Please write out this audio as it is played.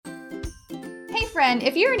Hey friend,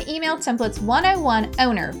 if you're an Email Templates 101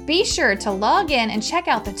 owner, be sure to log in and check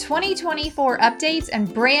out the 2024 updates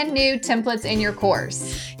and brand new templates in your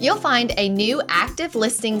course. You'll find a new active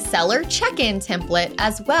listing seller check-in template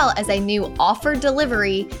as well as a new offer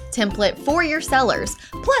delivery template for your sellers,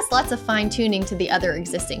 plus lots of fine-tuning to the other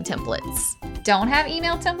existing templates. Don't have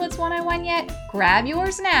Email Templates 101 yet? Grab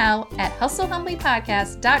yours now at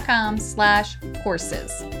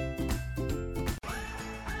hustlehumblypodcast.com/courses.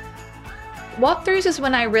 Walkthroughs is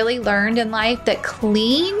when I really learned in life that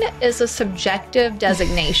clean is a subjective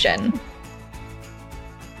designation.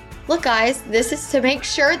 Look, guys, this is to make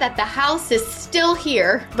sure that the house is still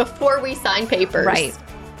here before we sign papers. Right.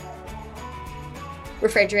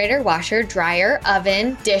 Refrigerator, washer, dryer,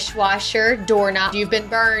 oven, dishwasher, doorknob. You've been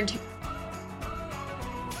burned.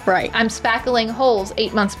 Right. I'm spackling holes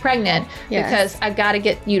 8 months pregnant because I've got to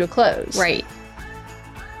get you to close. Right.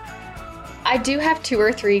 I do have 2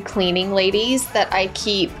 or 3 cleaning ladies that I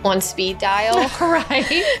keep on speed dial.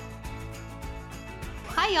 Right.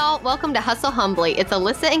 Hi, y'all. Welcome to Hustle Humbly. It's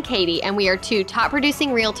Alyssa and Katie, and we are 2 top producing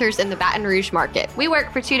realtors in the Baton Rouge market. We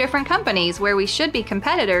work for 2 different companies where we should be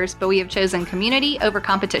competitors, but we have chosen community over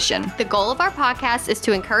competition. The goal of our podcast is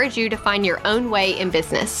to encourage you to find your own way in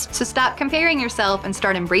business. So stop comparing yourself and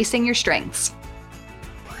start embracing your strengths.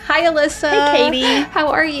 Hi, Alyssa. Hey, Katie. How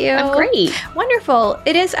are you? I'm great. Wonderful.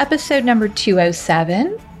 It is episode number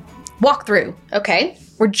 207. Walkthrough. Okay.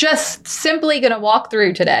 We're just simply going to walk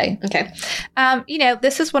through today. Okay.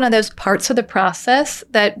 This is one of those parts of the process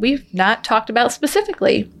that we've not talked about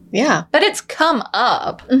specifically. Yeah. But it's come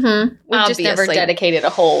up. Mm-hmm. We've just never Obviously. dedicated a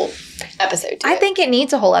whole episode to it. I think it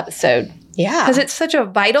needs a whole episode. Yeah. Because it's such a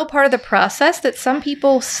vital part of the process that some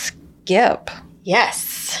people skip.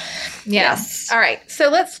 Yes. Yeah. Yes. All right. So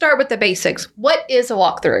let's start with the basics. What is a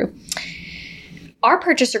walkthrough? Our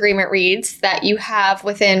purchase agreement reads that you have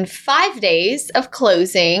within 5 days of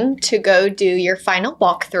closing to go do your final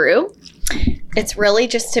walkthrough. It's really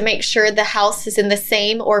just to make sure the house is in the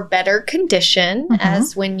same or better condition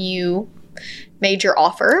as when you made your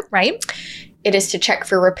offer. Right. It is to check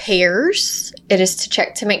for repairs. It is to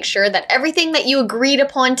check to make sure that everything that you agreed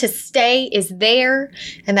upon to stay is there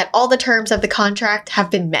and that all the terms of the contract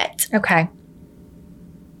have been met. Okay.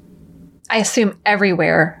 I assume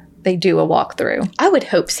everywhere they do a walkthrough. I would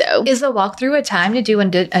hope so. Is a walkthrough a time to do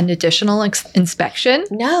an additional inspection?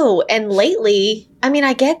 No. And lately,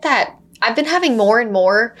 I get that I've been having more and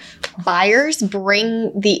more buyers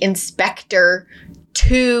bring the inspector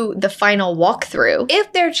to the final walkthrough.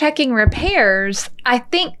 If they're checking repairs, I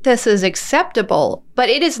think this is acceptable, but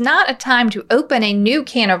it is not a time to open a new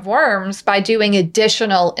can of worms by doing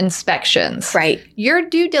additional inspections. Right. Your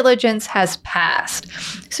due diligence has passed.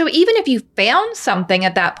 So even if you found something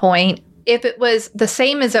at that point, if it was the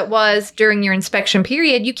same as it was during your inspection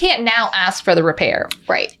period, you can't now ask for the repair.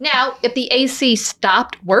 Right. Now, if the AC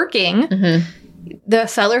stopped working, the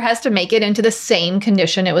seller has to make it into the same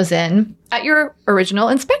condition it was in at your original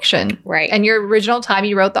inspection. Right. And your original time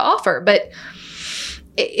you wrote the offer. But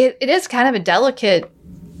it is kind of a delicate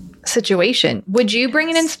situation. Would you bring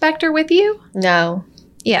an inspector with you? No.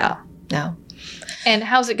 Yeah. No. And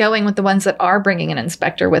how's it going with the ones that are bringing an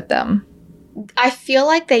inspector with them? I feel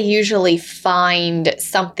like they usually find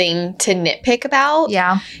something to nitpick about.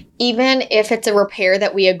 Yeah. Even if it's a repair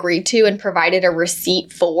that we agreed to and provided a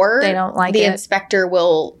receipt for. They don't like the it. The inspector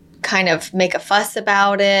will kind of make a fuss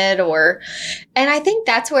about it and I think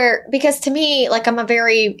that's where, because to me, I'm a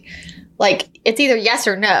very, it's either yes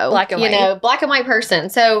or no. Black and white. Black and white person.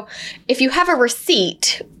 So if you have a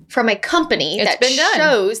receipt from a company It's that been done.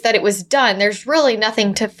 shows that it was done, there's really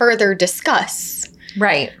nothing to further discuss.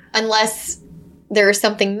 Right. Unless there is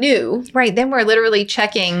something new. Right. Then we're literally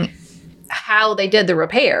checking how they did the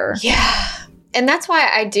repair. Yeah. And that's why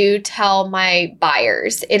I do tell my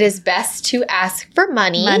buyers it is best to ask for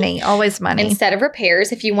money. Money. Always money. Instead of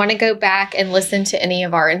repairs. If you want to go back and listen to any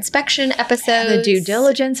of our inspection episodes. The due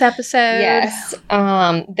diligence episode. Yes.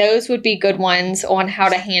 Those would be good ones on how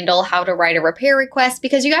to write a repair request,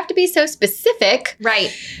 because you have to be so specific.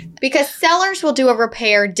 Right. Because sellers will do a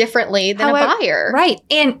repair differently than a buyer. Right.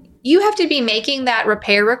 And you have to be making that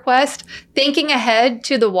repair request, thinking ahead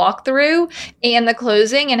to the walkthrough and the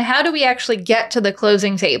closing, and how do we actually get to the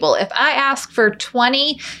closing table? If I ask for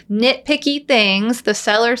 20 nitpicky things, the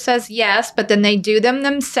seller says yes, but then they do them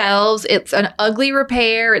themselves. It's an ugly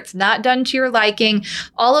repair. It's not done to your liking.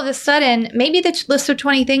 All of a sudden, maybe the list of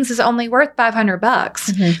 20 things is only worth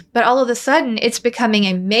 $500, but all of a sudden it's becoming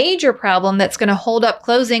a major problem that's going to hold up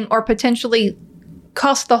closing or potentially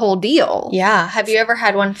cost the whole deal. Yeah. Have you ever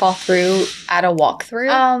had one fall through at a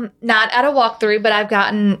walkthrough? Not at a walkthrough, but I've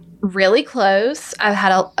gotten really close. I've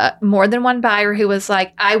had more than one buyer who was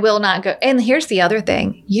like, I will not go. And here's the other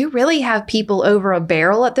thing. You really have people over a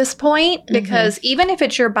barrel at this point, because even if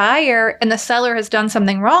it's your buyer and the seller has done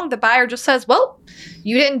something wrong, the buyer just says, well,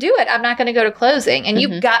 you didn't do it. I'm not going to go to closing. And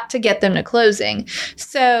you've got to get them to closing.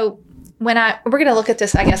 So we're going to look at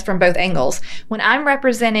this, I guess, from both angles. When I'm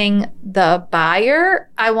representing the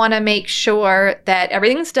buyer, I want to make sure that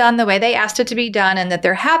everything's done the way they asked it to be done and that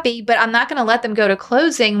they're happy, but I'm not going to let them go to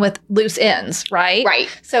closing with loose ends, right?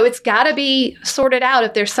 Right. So it's got to be sorted out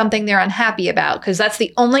if there's something they're unhappy about, because that's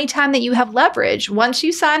the only time that you have leverage. Once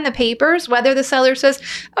you sign the papers, whether the seller says,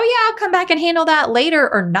 oh yeah, I'll come back and handle that later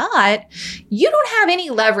or not, you don't have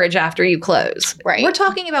any leverage after you close. Right. We're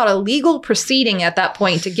talking about a legal proceeding at that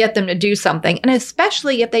point to get them to do something. And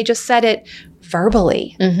especially if they just said it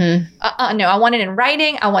verbally. No, I want it in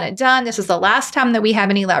writing. I want it done. This is the last time that we have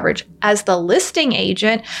any leverage. As the listing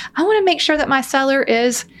agent, I want to make sure that my seller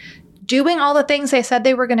is doing all the things they said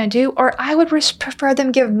they were going to do, or I would prefer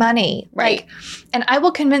them give money. Right. And I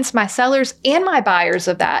will convince my sellers and my buyers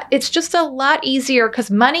of that. It's just a lot easier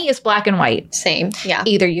because money is black and white. Same. Yeah.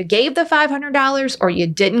 Either you gave the $500 or you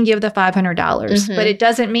didn't give the $500. But it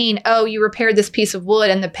doesn't mean, oh, you repaired this piece of wood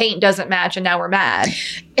and the paint doesn't match and now we're mad.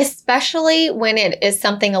 Especially when it is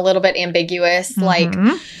something a little bit ambiguous. Like,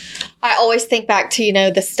 I always think back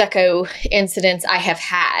to, the stucco incidents I have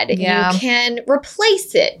had. Yeah. You can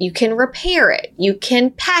replace it. You can repair it. You can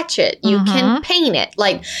patch it. You can paint it.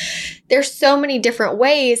 Like, there's so many different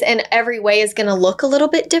ways, and every way is going to look a little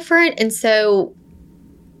bit different. And so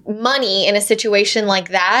money in a situation like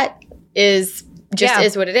that is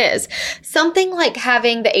what it is. Something like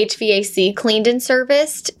having the HVAC cleaned and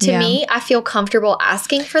serviced, to me, I feel comfortable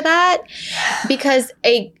asking for that, because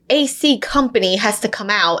a AC company has to come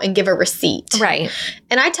out and give a receipt. Right.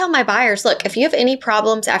 And I tell my buyers, look, if you have any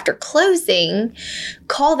problems after closing,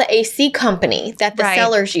 call the AC company that the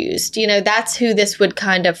sellers used. That's who this would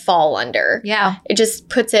kind of fall under. Yeah. It just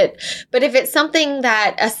puts it. But if it's something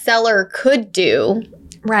that a seller could do,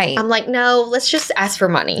 right. I'm like, no, let's just ask for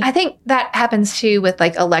money. I think that happens too with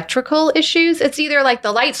like electrical issues. It's either like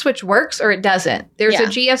the light switch works or it doesn't. There's a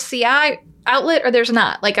GFCI outlet or there's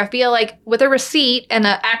not. Like, I feel like with a receipt and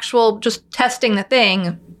an actual just testing the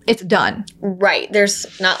thing, it's done. Right.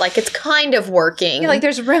 There's not like it's kind of working. Yeah, like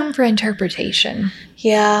there's room for interpretation.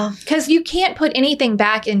 Yeah. Because you can't put anything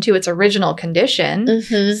back into its original condition.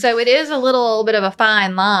 So it is a little bit of a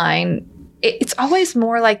fine line. It's always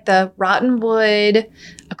more like the rotten wood,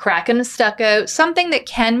 a crack in the stucco, something that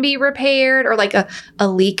can be repaired, or like a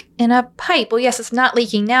leak in a pipe. Well, yes, it's not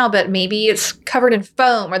leaking now, but maybe it's covered in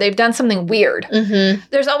foam or they've done something weird.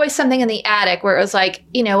 There's always something in the attic where it was like,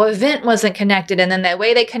 a vent wasn't connected. And then the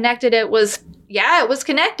way they connected it was, it was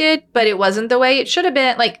connected, but it wasn't the way it should have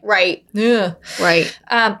been. Like, right. Ugh. Right.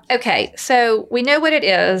 Okay. So we know what it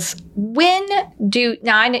is.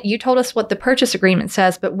 You told us what the purchase agreement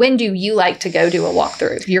says, but when do you like to go do a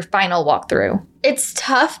walkthrough, your final walkthrough? It's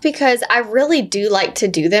tough because I really do like to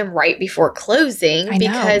do them right before closing,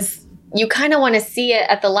 because you kind of want to see it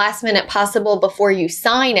at the last minute possible before you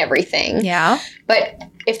sign everything. Yeah. But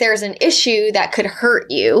if there's an issue that could hurt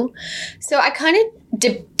you, so I kind of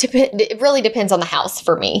it really depends on the house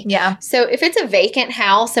for me. Yeah. So if it's a vacant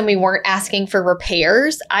house and we weren't asking for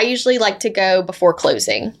repairs, I usually like to go before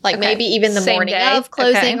closing, like maybe even the morning of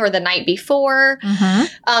closing or the night before,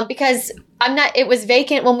 because it was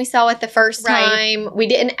vacant when we saw it the first time. We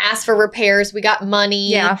didn't ask for repairs. We got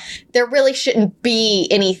money. Yeah. There really shouldn't be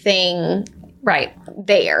anything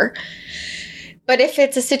there. But if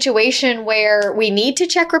it's a situation where we need to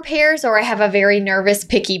check repairs, or I have a very nervous,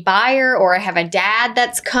 picky buyer, or I have a dad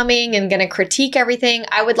that's coming and going to critique everything,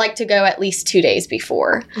 I would like to go at least 2 days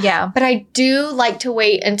before. Yeah. But I do like to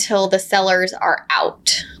wait until the sellers are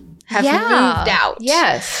out. Have moved out.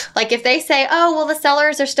 Yes. Like if they say, oh, well, the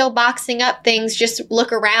sellers are still boxing up things, just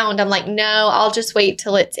look around. I'm like, no, I'll just wait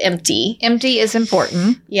till it's empty. Empty is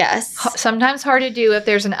important. Yes. Sometimes hard to do if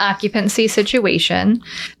there's an occupancy situation.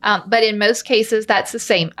 But in most cases, that's the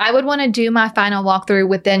same. I would want to do my final walkthrough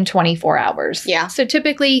within 24 hours. Yeah. So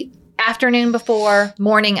typically afternoon before,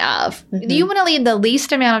 morning of. You want to leave the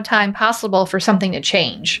least amount of time possible for something to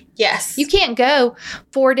change. Yes. You can't go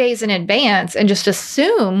 4 days in advance and just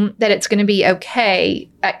assume that it's going to be okay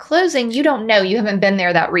at closing. You don't know. You haven't been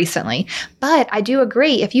there that recently. But I do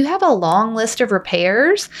agree. If you have a long list of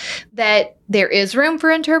repairs that there is room for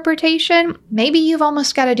interpretation, maybe you've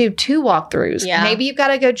almost got to do 2 walkthroughs. Yeah. Maybe you've got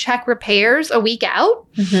to go check repairs a week out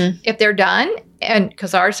if they're done. And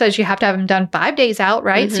because ours says you have to have them done 5 days out,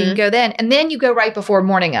 right? So you can go then. And then you go right before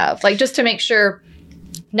morning of, like just to make sure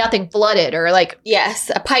nothing flooded or like,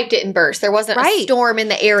 Yes, a pipe didn't burst. There wasn't a Right. storm in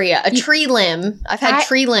the area. A tree limb. I've had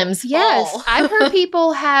tree limbs yes, fall. I've heard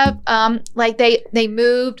people have, like they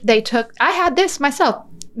moved, I had this myself.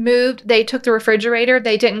 They took the refrigerator,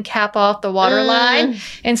 they didn't cap off the water line.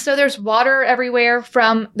 And so there's water everywhere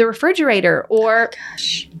from the refrigerator, or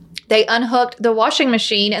they unhooked the washing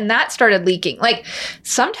machine and that started leaking. Like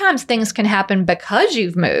sometimes things can happen because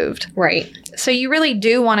you've moved. Right. So you really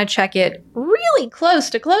do want to check it really close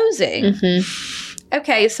to closing. Mm-hmm.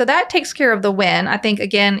 Okay, so that takes care of the when. I think,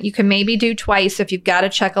 again, you can maybe do twice if you've got to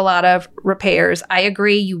check a lot of repairs. I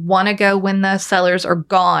agree. You want to go when the sellers are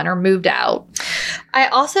gone or moved out. I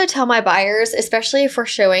also tell my buyers, especially if we're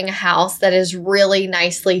showing a house that is really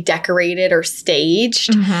nicely decorated or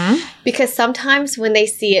staged, because sometimes when they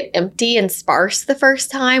see it empty and sparse the first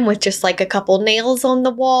time with just like a couple nails on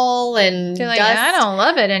the wall and They're like, dust. I don't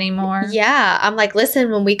love it anymore. Yeah, I'm like,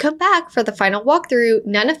 listen, when we come back for the final walkthrough,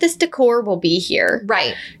 none of this decor will be here.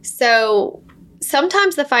 Right. So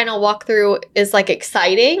sometimes the final walkthrough is like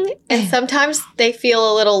exciting, and sometimes they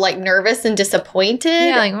feel a little like nervous and disappointed.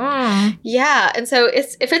 Yeah, like, Yeah, and so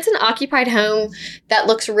if it's an occupied home that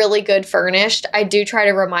looks really good furnished, I do try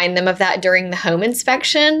to remind them of that during the home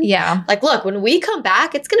inspection. yeah. Like, look, when we come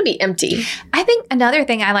back, it's going to be empty. I think another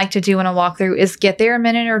thing I like to do in a walkthrough is get there a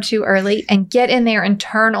minute or two early and get in there and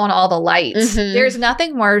turn on all the lights. Mhm. There's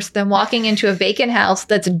nothing worse than walking into a vacant house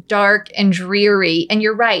that's dark and dreary. And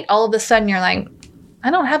you're right. All of a sudden, you're like, I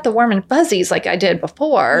don't have the warm and fuzzies like I did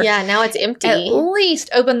before. Yeah, now it's empty. At least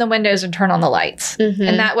open the windows and turn on the lights. Mhm.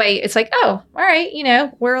 And that way it's like, oh, all right,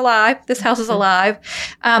 we're alive. This house is alive.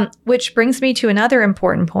 Which brings me to another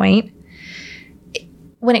important point.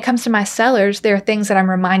 When it comes to my sellers, there are things that I'm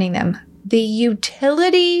reminding them. The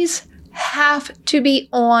utilities have to be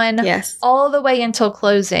on Yes. all the way until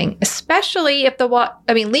closing, especially if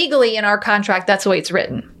legally in our contract, that's the way it's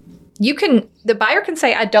written. The buyer can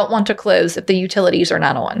say, I don't want to close if the utilities are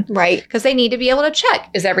not on. Right. Because they need to be able to check.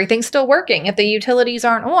 Is everything still working? If the utilities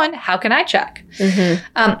aren't on, how can I check?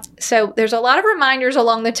 Mm-hmm. So there's a lot of reminders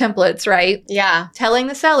along the templates, right? Yeah. Telling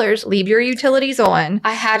the sellers, leave your utilities on.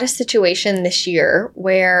 I had a situation this year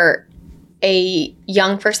where a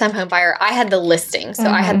young first-time home buyer, I had the listing, so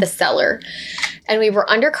I had the seller. And we were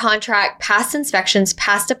under contract, past inspections,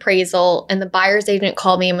 past appraisal, and the buyer's agent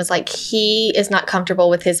called me and was like, he is not comfortable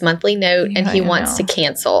with his monthly note and he wants to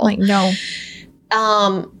cancel. Like, no.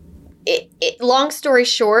 Long story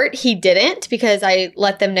short, he didn't, because I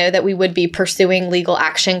let them know that we would be pursuing legal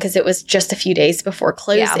action because it was just a few days before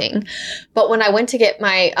closing. But when I went to get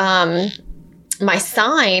my my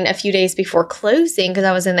sign a few days before closing, because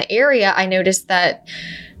I was in the area, I noticed that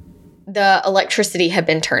the electricity had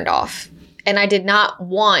been turned off. And I did not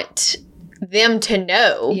want them to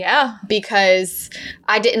know. Yeah. Because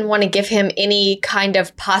I didn't want to give him any kind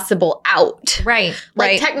of possible out. Right. Like,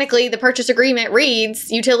 right. technically, the purchase agreement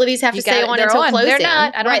reads utilities have to stay on until closing. They're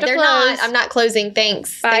not. I don't have to they're close. not. I'm not closing.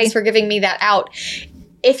 Thanks. Bye. Thanks for giving me that out.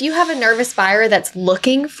 If you have a nervous buyer that's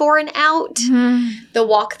looking for an out, the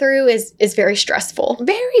walkthrough is very stressful.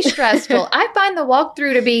 Very stressful. I find the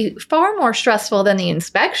walkthrough to be far more stressful than the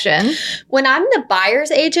inspection. When I'm the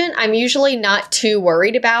buyer's agent, I'm usually not too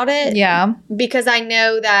worried about it. Yeah. Because I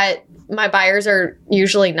know that my buyers are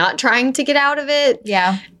usually not trying to get out of it.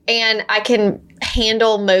 Yeah. And I can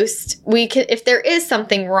handle if there is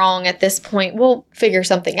something wrong at this point, we'll figure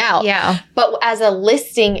something out. Yeah. But as a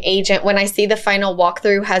listing agent, when I see the final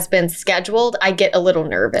walkthrough has been scheduled, I get a little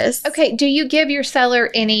nervous. Okay. Do you give your seller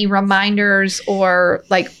any reminders, or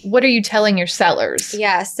like, what are you telling your sellers?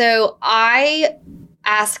 Yeah. So I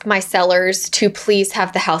ask my sellers to please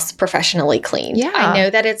have the house professionally cleaned. Yeah. I know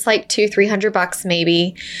that it's like $200-$300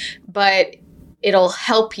 maybe, but it'll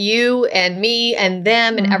help you and me and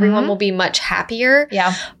them, and everyone will be much happier.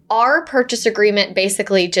 Yeah. Our purchase agreement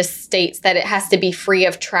basically just states that it has to be free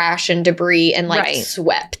of trash and debris and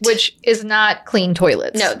swept. Which is not clean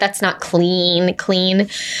toilets. No, that's not clean.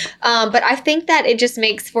 But I think that it just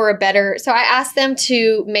makes for a better... So I asked them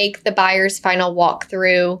to make the buyer's final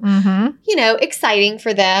walkthrough, exciting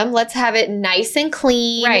for them. Let's have it nice and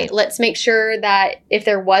clean. Right. Let's make sure that if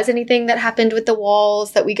there was anything that happened with the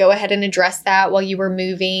walls, that we go ahead and address that while you were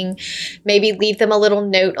moving. Maybe leave them a little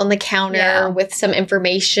note on the counter with some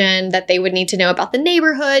information that they would need to know about the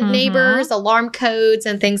neighborhood, neighbors, alarm codes,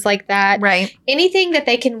 and things like that. Right. Anything that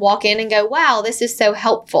they can walk in and go, wow, this is so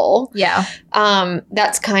helpful. Yeah.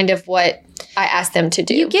 That's kind of what I asked them to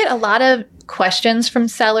do. You get a lot of questions from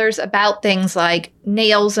sellers about things like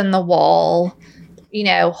nails in the wall,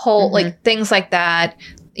 like things like that.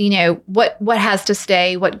 What has to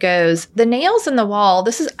stay, what goes. The nails in the wall,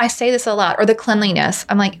 I say this a lot, or the cleanliness.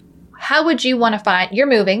 I'm like, how would you want to find, you're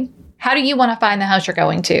moving. How do you want to find the house you're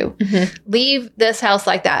going to? Leave this house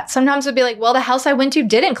like that. Sometimes it'd be like, well, the house I went to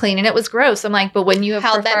didn't clean and it was gross. I'm like, but wouldn't you have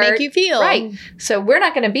How'd that make you feel? Right. So we're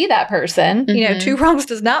not going to be that person. You know, two wrongs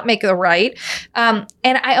does not make a right. And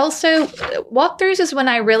I also, walkthroughs is when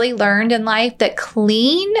I really learned in life that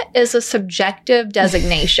clean is a subjective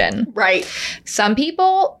designation. Right. Some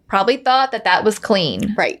people probably thought that that was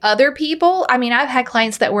clean. Right. Other people, I mean, I've had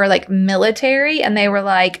clients that were like military and they were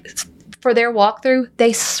like, for their walkthrough,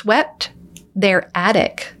 they swept their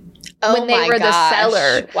attic. When they were the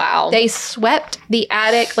seller. Wow. They swept the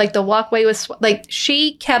attic, like the walkway was, like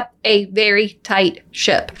she kept a very tight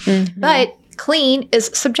ship. But clean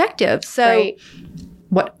is subjective. So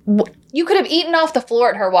what you could have eaten off the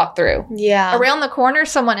floor at her walkthrough. Yeah. Around the corner,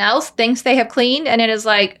 someone else thinks they have cleaned and it is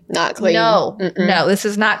like, not clean. No, this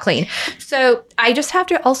is not clean. So I just have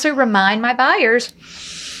to also remind my buyers,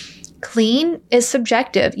 clean is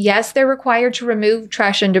subjective. Yes, they're required to remove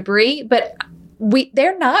trash and debris, but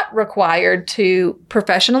they're not required to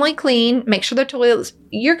professionally clean, make sure the toilets,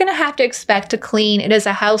 you're going to have to expect to clean. It is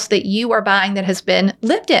a house that you are buying that has been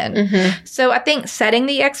lived in. So I think setting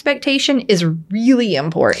the expectation is really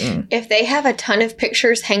important. If they have a ton of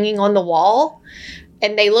pictures hanging on the wall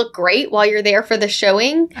and they look great while you're there for the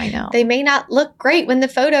showing, I know. They may not look great when the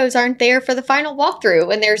photos aren't there for the final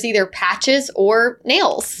walkthrough and there's either patches or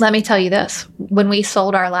nails. Let me tell you this. When we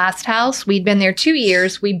sold our last house, we'd been there 2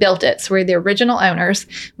 years. We built it. So we're the original owners.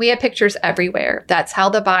 We had pictures everywhere. That's how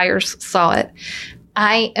the buyers saw it.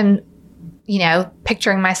 I am, you know,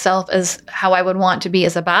 picturing myself as how I would want to be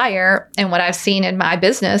as a buyer and what I've seen in my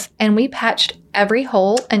business. And we patched every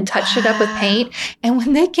hole and touched it up with paint. And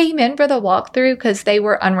when they came in for the walkthrough, because they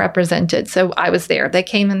were unrepresented, so I was there, they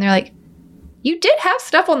came in, they're like, you did have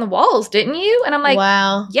stuff on the walls, didn't you? And I'm like,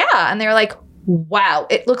 wow. Yeah. And they're like, wow,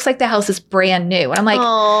 it looks like the house is brand new. And I'm like,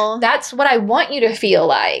 Aww. That's what I want you to feel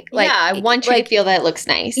like. Yeah, I want you to feel that it looks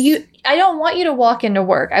nice. I don't want you to walk into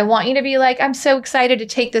work. I want you to be like, I'm so excited to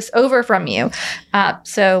take this over from you.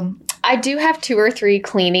 So I do have 2 or 3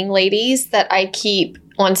 cleaning ladies that I keep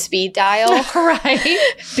on speed dial. Right.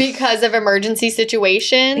 Because of emergency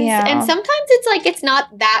situations. Yeah. And sometimes it's like, it's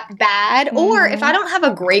not that bad. Or if I don't have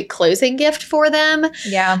a great closing gift for them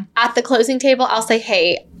at the closing table, I'll say,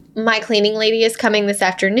 hey, my cleaning lady is coming this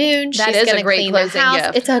afternoon. That She's is going a to great clean the closing house.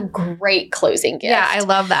 gift. It's a great closing gift. Yeah, I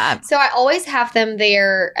love that. So I always have them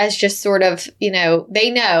there as just sort of, you know, they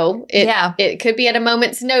know it could be at a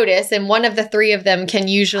moment's notice, and one of the 3 of them can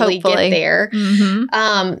usually get there.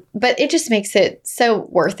 But it just makes it so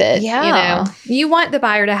worth it. Yeah. You know? You want the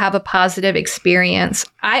buyer to have a positive experience.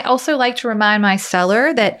 I also like to remind my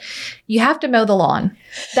seller that you have to mow the lawn.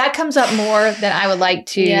 That comes up more than I would like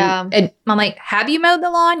to. Yeah. And I'm like, have you mowed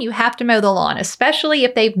the lawn? You have to mow the lawn, especially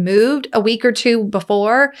if they've moved a week or 2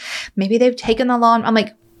 before. Maybe they've taken the lawn. I'm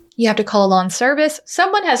like, you have to call a lawn service.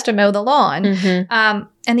 Someone has to mow the lawn.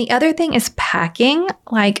 And the other thing is packing.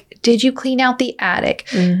 Like, did you clean out the attic?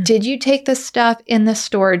 Did you take the stuff in the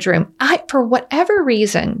storage room? For whatever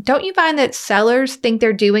reason, don't you find that sellers think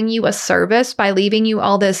they're doing you a service by leaving you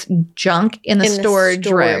all this junk in the storage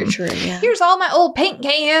room? Yeah. Here's all my old paint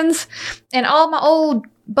cans and all my old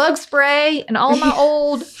bug spray and all my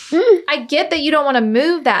old. I get that you don't want to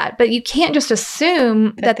move that, but you can't just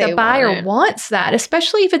assume that the buyer wants that,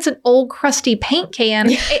 especially if it's an old crusty paint can.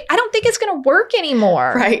 I don't think it's going to work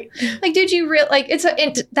anymore. Right. Like, did you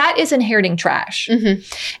that is inheriting trash.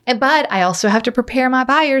 But I also have to prepare my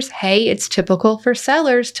buyers. Hey, it's typical for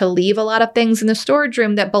sellers to leave a lot of things in the storage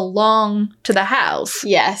room that belong to the house.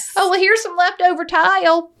 Yes. Oh, well, here's some leftover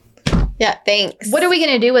tile. Yeah, thanks. What are we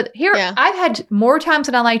going to do with here? Yeah. I've had more times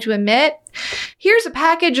than I like to admit. Here's a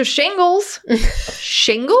package of shingles.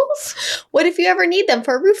 Shingles? What if you ever need them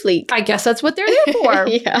for a roof leak? I guess that's what they're there for.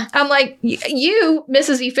 Yeah. I'm like, you,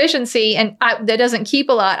 Mrs. Efficiency, and that doesn't keep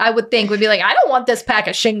a lot, I would think would be like, I don't want this pack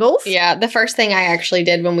of shingles. Yeah. The first thing I actually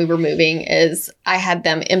did when we were moving is I had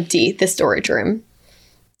them empty the storage room.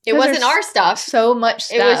 It wasn't our stuff. So much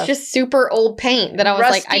stuff. It was just super old paint that I was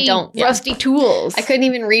like, I don't. Yeah. Rusty tools. I couldn't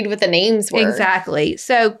even read what the names were. Exactly.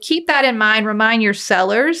 So keep that in mind. Remind your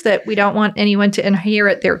sellers that we don't want anyone to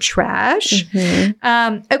inherit their trash.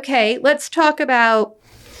 Okay, let's talk about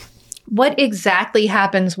what exactly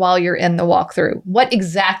happens while you're in the walkthrough. What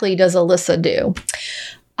exactly does Alyssa do?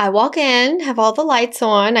 I walk in, have all the lights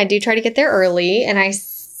on. I do try to get there early, and I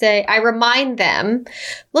remind them,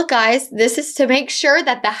 look, guys, this is to make sure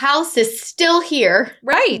that the house is still here.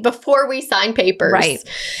 Right. Before we sign papers. Right.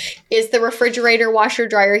 Is the refrigerator, washer,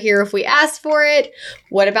 dryer here if we ask for it?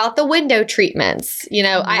 What about the window treatments? You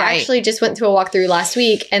know, I actually just went through a walkthrough last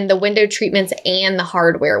week and the window treatments and the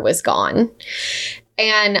hardware was gone.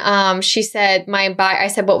 And she said, I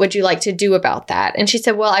said, what would you like to do about that? And she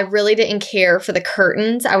said, well, I really didn't care for the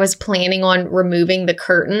curtains. I was planning on removing the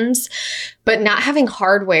curtains, but not having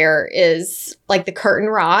hardware is like the curtain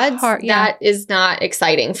rods. That is not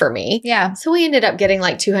exciting for me. Yeah. So we ended up getting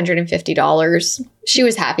like $250. She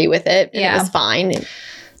was happy with it. And it was fine.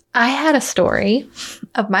 I had a story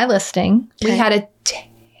of my listing. Okay. We had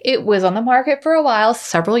it was on the market for a while,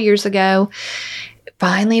 several years ago.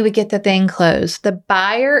 Finally, we get the thing closed. The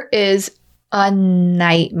buyer is a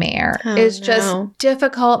nightmare. It's just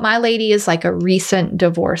difficult. My lady is like a recent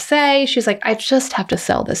divorcee. She's like, I just have to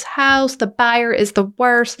sell this house. The buyer is the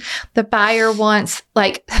worst. The buyer wants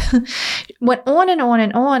went on and on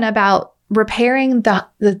and on about repairing the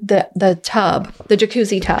tub, the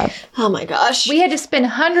jacuzzi tub. Oh my gosh. We had to spend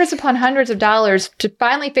hundreds upon hundreds of dollars to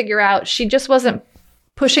finally figure out she just wasn't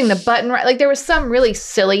pushing the button right. Like there was some really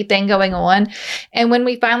silly thing going on. And when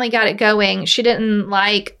we finally got it going, she didn't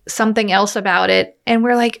like something else about it. And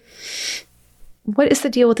we're like, what is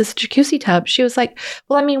the deal with this jacuzzi tub? She was like,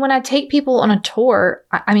 well, I mean, when I take people on a tour,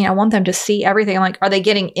 I want them to see everything. I'm like, are they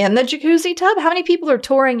getting in the jacuzzi tub? How many people are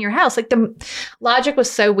touring your house? Like the logic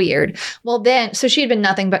was so weird. Well, then, so she had been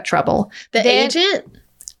nothing but trouble. The agent?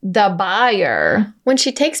 The buyer. When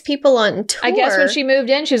she takes people on tour. I guess when she moved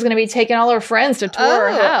in, she was going to be taking all her friends to tour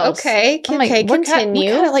her house. Okay. Like, Continue.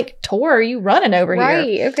 What kind of tour are you running over here?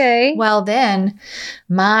 Right. Okay. Well, then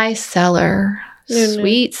my seller,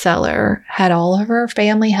 sweet seller, had all of her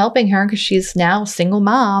family helping her because she's now a single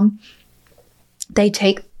mom. They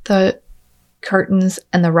take the curtains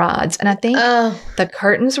and the rods. And I think the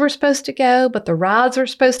curtains were supposed to go, but the rods were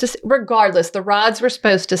supposed to, regardless, the rods were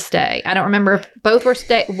supposed to stay. I don't remember if both were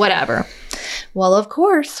whatever. Well, of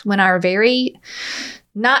course, when our very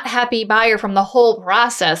not happy buyer from the whole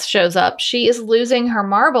process shows up, she is losing her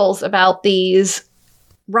marbles about these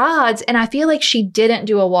rods. And I feel like she didn't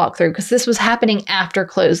do a walkthrough because this was happening after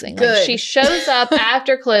closing. Like she shows up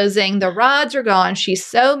after closing. The rods are gone. She's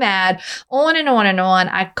so mad. On and on and on.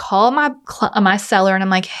 I call my seller and I'm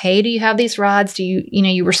like, hey, do you have these rods? Do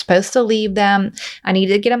you were supposed to leave them. I need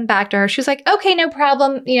to get them back to her. She was like, okay, no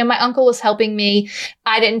problem. My uncle was helping me.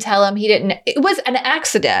 I didn't tell him. He didn't. It was an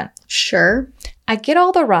accident. Sure. I get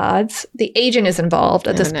all the rods. The agent is involved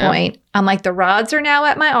at this point. I'm like, the rods are now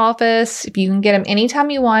at my office. If you can get them anytime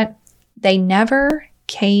you want. They never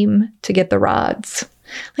came to get the rods.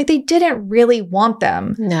 Like they didn't really want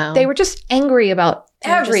them. No. They were just angry about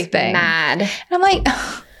everything. Mad. And I'm like,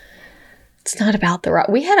 it's not about the rod.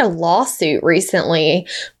 We had a lawsuit recently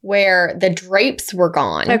where the drapes were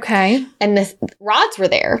gone. Okay. And the rods were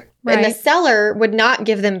there. Right. And the seller would not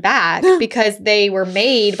give them back because they were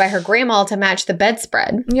made by her grandma to match the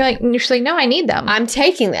bedspread. You're like, no, I need them. I'm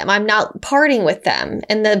taking them. I'm not parting with them.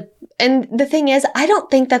 And the thing is, I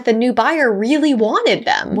don't think that the new buyer really wanted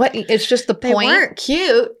them. What? It's just the point. They weren't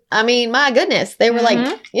cute. I mean, my goodness. They were like,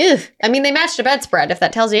 ugh. I mean, they matched a bedspread, if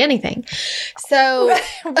that tells you anything. So. Right.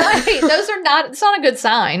 It's not a good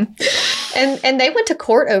sign. And they went to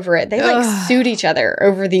court over it. They sued each other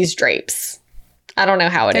over these drapes. I don't know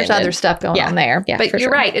how it There's ended. other stuff going on there. Yeah, but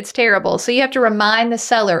you're right. It's terrible. So you have to remind the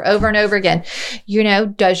seller over and over again,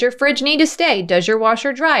 does your fridge need to stay? Does your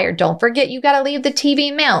washer dryer? Don't forget you got to leave the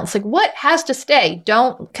TV mounts. Like what has to stay?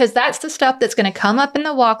 Because that's the stuff that's going to come up in the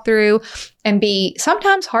walkthrough and be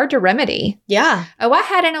sometimes hard to remedy. Yeah. Oh, I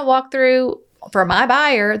had in a walkthrough for my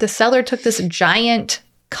buyer, the seller took this giant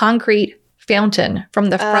concrete fountain from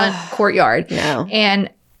the front courtyard. No. And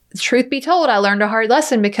truth be told, I learned a hard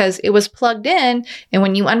lesson because it was plugged in. And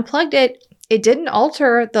when you unplugged it, it didn't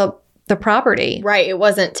alter the property. Right. It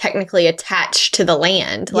wasn't technically attached to the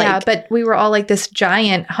land. Yeah, but we were all like this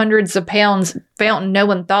giant hundreds of pounds fountain. No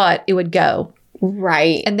one thought it would go.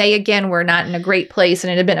 Right. And they, again, were not in a great place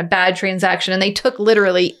and it had been a bad transaction. And they took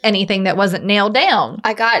literally anything that wasn't nailed down.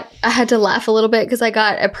 I had to laugh a little bit because I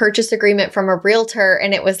got a purchase agreement from a realtor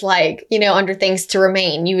and it was like, under things to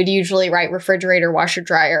remain, you would usually write refrigerator, washer,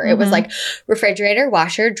 dryer. It was like refrigerator,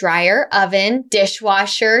 washer, dryer, oven,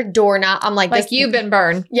 dishwasher, doorknob. I'm like you've been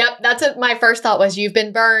burned. Yep. That's what my first thought was. You've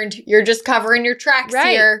been burned. You're just covering your tracks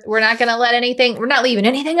here. We're not going to we're not leaving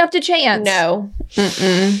anything up to chance. No.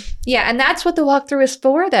 Mm-mm. Yeah, and that's what the walkthrough is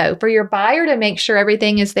for, though, for your buyer to make sure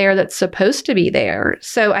everything is there that's supposed to be there.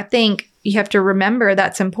 So I think you have to remember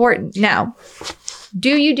that's important. Now, do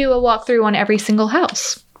you do a walkthrough on every single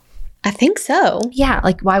house? I think so. Yeah,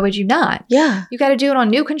 why would you not? Yeah. You got to do it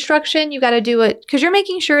on new construction. You got to do it because you're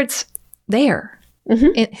making sure it's there.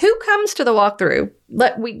 Mhm. And who comes to the walkthrough?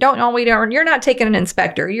 You're not taking an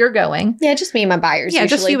inspector. You're going. Yeah, just me and my buyers. Yeah,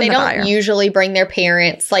 usually. just you and they the don't buyer. usually bring their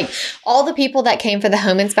parents. Like all the people that came for the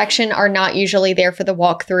home inspection are not usually there for the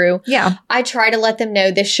walkthrough. Yeah. I try to let them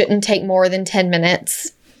know this shouldn't take more than 10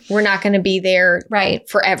 minutes. We're not going to be there Right.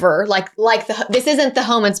 forever. This isn't the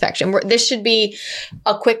home inspection. This should be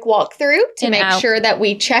a quick walkthrough to And make out. sure that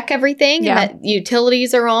we check everything Yeah. and that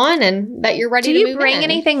utilities are on and that you're ready Do to move you bring in.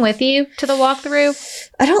 anything with you to the walkthrough?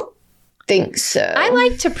 I don't think so. I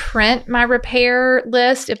like to print my repair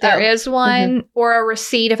list if there is one, or a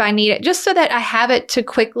receipt if I need it, just so that I have it to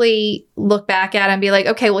quickly look back at and be like,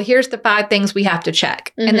 okay, well, here's the 5 things we have to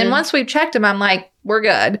check. And then once we've checked them, I'm like, we're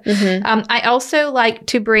good. I also like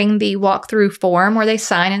to bring the walkthrough form where they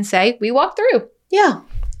sign and say, we walked through Yeah.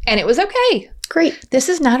 and it was okay. Great. This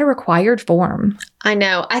is not a required form. I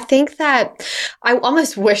know. I think that I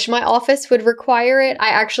almost wish my office would require it. I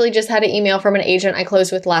actually just had an email from an agent I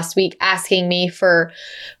closed with last week asking me for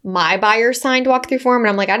my buyer signed walkthrough form. And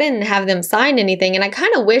I'm like, I didn't have them sign anything. And I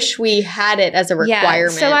kind of wish we had it as a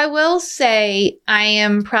requirement. Yeah, so I will say I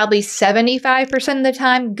am probably 75% of the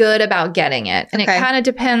time good about getting it. And Okay. it kind of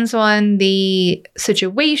depends on the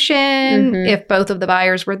situation, if both of the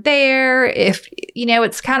buyers were there, if,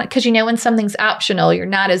 it's kind of, because when something's optional, you're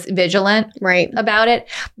not as vigilant Right. about it.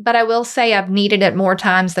 But I will say I've needed it more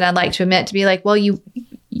times than I'd like to admit, to be like, well, you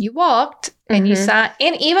walked and you signed.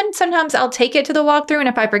 And even sometimes I'll take it to the walkthrough. And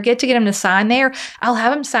if I forget to get him to sign there, I'll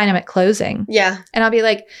have him sign him at closing. Yeah. And I'll be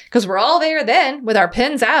like, because we're all there then with our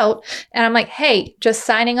pins out. And I'm like, hey, just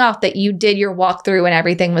signing off that you did your walkthrough and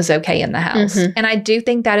everything was okay in the house. And I do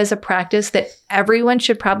think that is a practice that everyone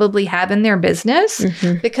should probably have in their business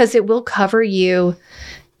because it will cover you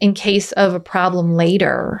in case of a problem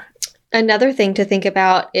later. Another thing to think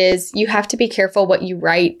about is you have to be careful what you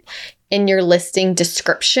write in your listing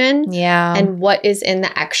description Yeah. and what is in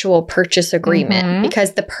the actual purchase agreement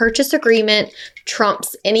because the purchase agreement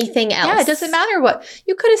trumps anything else. Yeah, it doesn't matter what.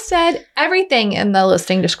 You could have said everything in the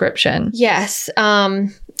listing description. Yes.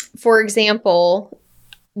 For example,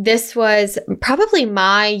 this was probably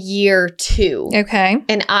my year 2. Okay.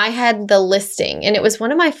 And I had the listing, and it was one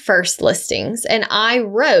of my first listings. And I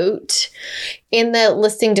wrote in the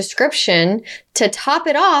listing description, to top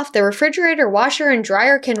it off, the refrigerator, washer, and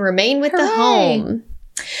dryer can remain with the Hooray. home.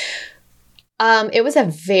 It was a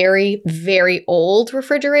very, very old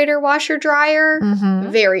refrigerator, washer, dryer.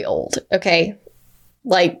 Very old. Okay.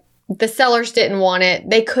 Like, the sellers didn't want it.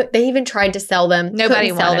 They even tried to sell them. Nobody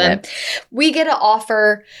Couldn't sell wanted them. it. We get an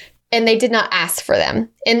offer and they did not ask for them.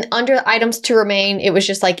 And under items to remain, it was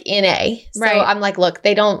just like NA. So Right. I'm like, look,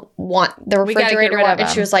 they don't want the We gotta get refrigerator. rid of And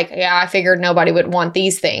she them. was like, yeah, I figured nobody would want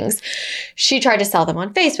these things. She tried to sell them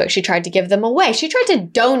on Facebook. She tried to give them away. She tried to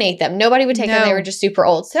donate them. Nobody would take them. No. They were just super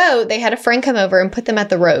old. So they had a friend come over and put them at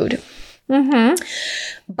the road.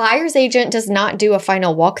 Buyer's agent does not do a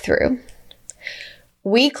final walkthrough.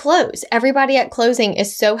 We close. Everybody at closing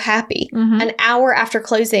is so happy. An hour after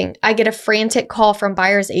closing, I get a frantic call from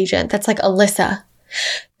buyer's agent that's like, Alyssa,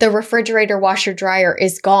 the refrigerator, washer, dryer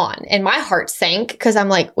is gone. And my heart sank because I'm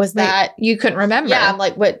like, was that... You couldn't remember. Yeah, I'm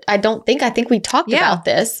like, what? I think we talked about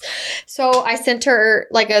this. So I sent her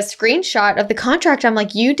like a screenshot of the contract. I'm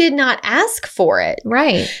like, you did not ask for it.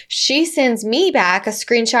 Right. She sends me back a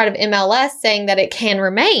screenshot of MLS saying that it can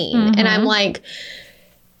remain. And I'm like,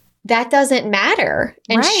 that doesn't matter.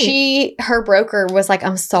 And Right. her broker was like,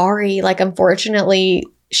 I'm sorry. Like, unfortunately,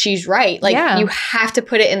 she's right. Like, Yeah. you have to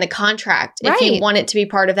put it in the contract if you Right. want it to be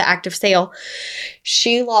part of the active sale.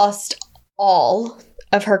 She lost all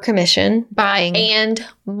of her commission Buying. and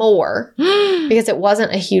more because it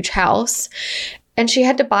wasn't a huge house. And she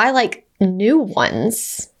had to buy like new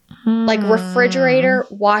ones, like refrigerator,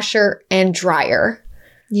 washer, and dryer.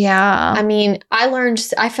 Yeah. I mean,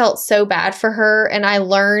 I felt so bad for her and I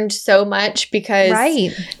learned so much because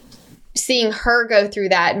Right. seeing her go through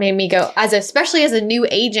that made me go, especially as a new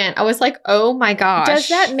agent, I was like, oh my gosh. Does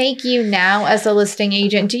that make you now as a listing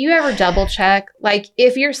agent? Do you ever double check? Like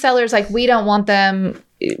if your seller's like, we don't want them,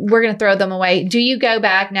 we're going to throw them away. Do you go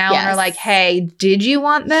back now and are Yes. like, hey, did you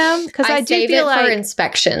want them? Because I do save feel it for like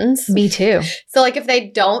inspections. me too. So like if they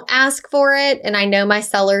don't ask for it and I know my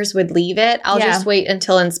sellers would leave it, I'll Yeah. just wait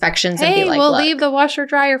until inspections and Hey, be like, we'll look. leave the washer,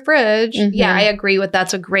 dryer, fridge. Yeah, I agree with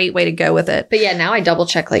that's a great way to go with it. But yeah, now I double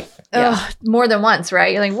check like, Ugh, more than once,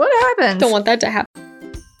 right? You're like, what happens? don't want that to happen.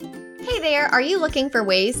 Hey there, are you looking for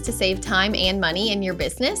ways to save time and money in your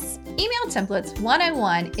business? Email Templates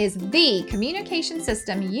 101 is the communication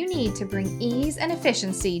system you need to bring ease and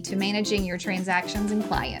efficiency to managing your transactions and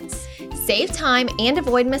clients. Save time and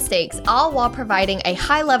avoid mistakes, all while providing a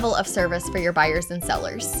high level of service for your buyers and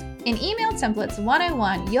sellers. In Email Templates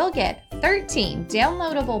 101, you'll get 13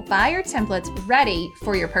 downloadable buyer templates ready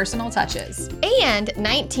for your personal touches. And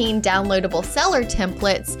 19 downloadable seller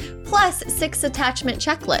templates, plus 6 attachment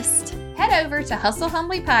checklists. Head over to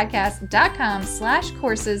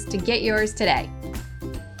hustlehumblypodcast.com/courses to get yours today.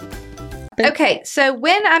 Okay, so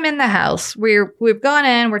when I'm in the house, we've gone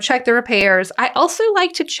in, we're checked the repairs. I also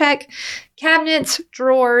like to check cabinets,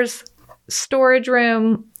 drawers, storage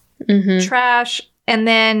room, trash, and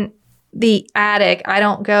then the attic. I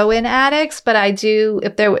don't go in attics, but I do.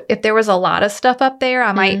 If there was a lot of stuff up there,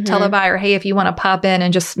 I might tell the buyer, hey, if you want to pop in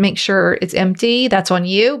and just make sure it's empty, that's on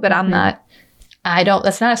you. But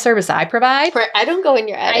that's not a service I provide. I don't go in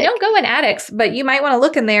your attic. I don't go in attics, but you might want to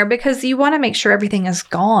look in there because you want to make sure everything is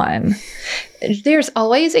gone. There's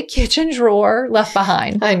always a kitchen drawer left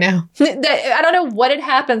behind. I know. I don't know what it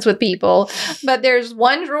happens with people, but there's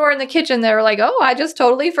one drawer in the kitchen that are like, oh, I just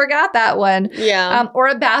totally forgot that one. Yeah. Or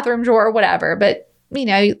a bathroom drawer or whatever. But,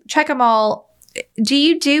 check them all. Do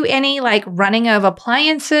you do any running of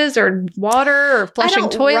appliances or water or flushing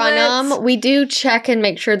toilets? Run them. We do check and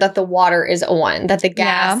make sure that the water is on, that the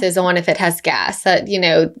gas is on if it has gas, that,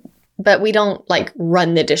 but we don't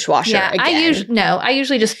run the dishwasher again. I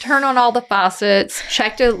usually just turn on all the faucets,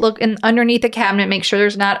 check to look underneath the cabinet, make sure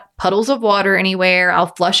there's not puddles of water anywhere.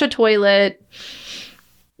 I'll flush a toilet.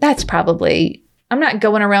 That's probably... I'm not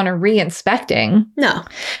going around and re-inspecting. No.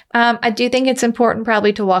 I do think it's important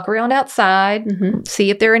probably to walk around outside, see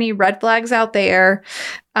if there are any red flags out there.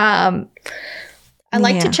 I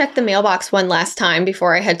like to check the mailbox one last time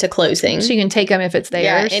before I head to closing. So you can take them if it's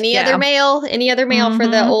theirs. Yeah, any other mail for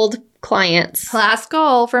the old clients. Last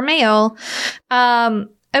call for mail.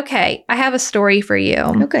 Okay, I have a story for you.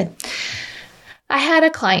 Oh, good. I had a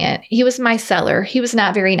client. He was my seller. He was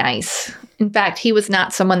not very nice. In fact, he was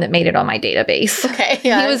not someone that made it on my database. Okay.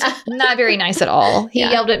 Yeah. He was not very nice at all. He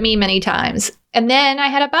yelled at me many times. And then I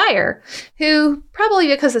had a buyer who, probably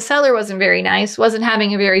because the seller wasn't very nice, wasn't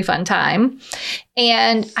having a very fun time.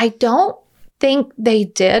 And I don't think they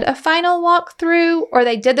did a final walkthrough, or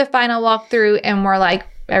they did the final walkthrough and were like,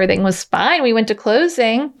 everything was fine. We went to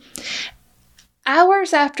closing.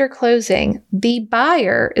 Hours after closing, the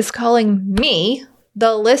buyer is calling me,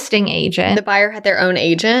 the listing agent. The buyer had their own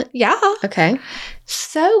agent? Yeah. Okay.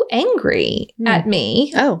 So angry at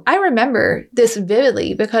me. Oh. I remember this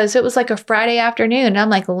vividly because it was a Friday afternoon. And I'm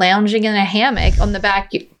lounging in a hammock on the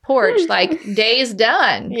back porch, day's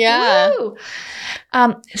done. Yeah. Woo!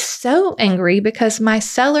 So angry because my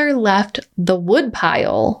seller left the wood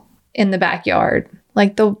pile in the backyard,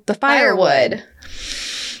 the firewood.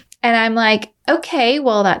 And I'm like, okay,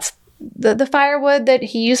 well, that's the firewood that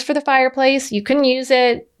he used for the fireplace. You can use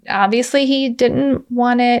it. Obviously, he didn't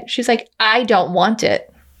want it. She's like, I don't want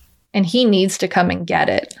it. And he needs to come and get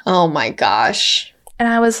it. Oh, my gosh. And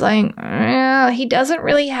I was like, he doesn't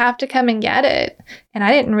really have to come and get it. And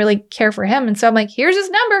I didn't really care for him. And so I'm like, here's his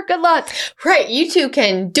number. Good luck. Right. You two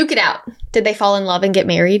can duke it out. Did they fall in love and get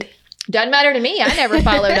married? Doesn't matter to me. I never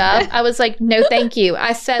followed up. I was like, no, thank you.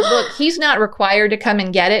 I said, look, he's not required to come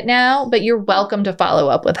and get it now, but you're welcome to follow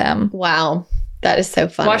up with him. Wow. That is so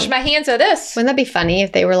funny. Wash my hands of this. Wouldn't that be funny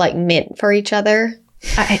if they were meant for each other?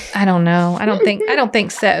 I don't know. I don't think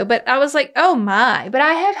so. But I was like, oh my. But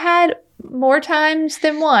I have had more times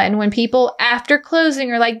than one when people after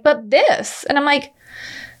closing are like, but this. And I'm like,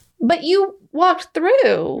 but you walked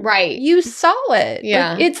through. Right. You saw it.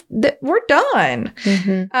 Yeah. We're done.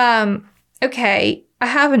 Okay. I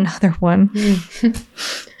have another one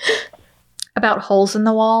about holes in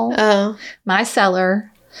the wall. Oh. My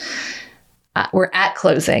seller, we're at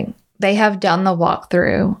closing. They have done the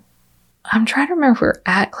walkthrough. I'm trying to remember if we're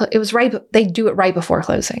at it was right. They do it right before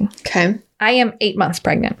closing. Okay. I am 8 months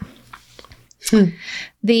pregnant.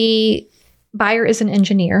 The buyer is an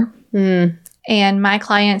engineer. And my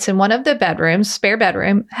clients in one of the bedrooms, spare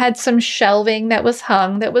bedroom, had some shelving that was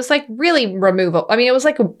hung that was really removable. I mean, it was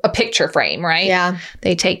like a picture frame, right? Yeah.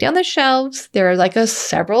 They take down the shelves. There are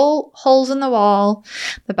several holes in the wall.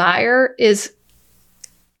 The buyer is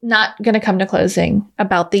not going to come to closing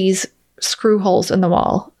about these screw holes in the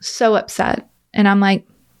wall. So upset. And I'm like,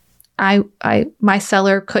 my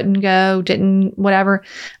seller couldn't go, didn't, whatever.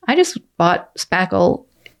 I just bought spackle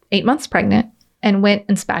 8 months pregnant and went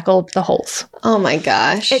and spackled the holes. Oh my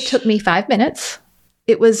gosh. It took me 5 minutes.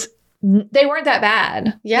 They weren't that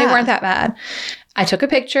bad. Yeah. They weren't that bad. I took a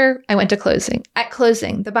picture. I went to closing. At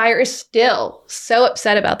closing, the buyer is still so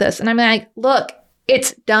upset about this. And I'm like, look,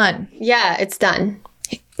 it's done. Yeah, it's done.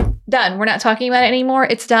 Done. We're not talking about it anymore.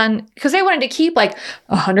 It's done. Because they wanted to keep $100,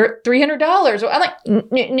 $300. I'm like,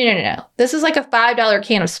 no. This is a $5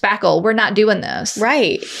 can of spackle. We're not doing this.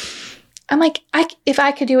 Right. I'm like, if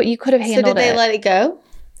I could do it, you could have handled it. So did they let it go?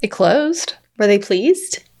 It closed. Were they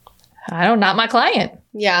pleased? I don't, not my client.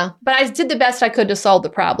 Yeah. But I did the best I could to solve the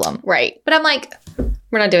problem. Right. But I'm like,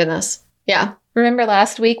 we're not doing this. Yeah. remember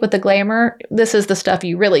last week with the glamour? This is the stuff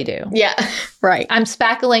you really do. Yeah. Right. I'm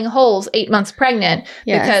spackling holes 8 months pregnant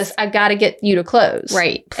because I got to get you to close.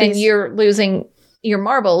 Right. And you're losing your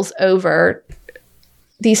marbles over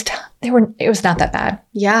these. It was not that bad.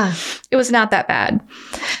 Yeah. It was not that bad.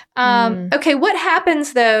 Okay. What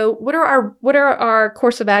happens though? What are our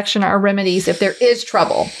course of action, our remedies if there is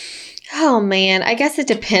trouble? Oh man, I guess it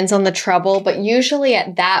depends on the trouble, but usually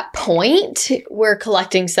at that point, we're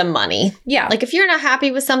collecting some money. Yeah. Like if you're not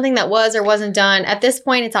happy with something that was or wasn't done, at this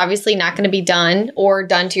point, it's obviously not going to be done or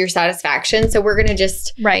done to your satisfaction. So we're going to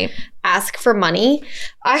just ask for money.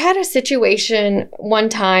 I had a situation one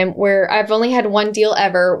time where I've only had one deal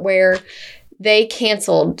ever where they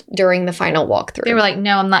canceled during the final walkthrough. They were like,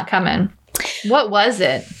 no, I'm not coming. What was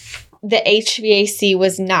it? The HVAC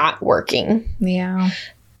was not working. Yeah.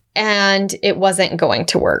 And it wasn't going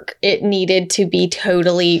to work. It needed to be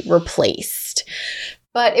totally replaced.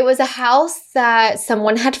 But it was a house that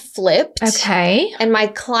someone had flipped. Okay. And my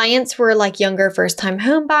clients were like younger first-time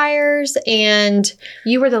home buyers. And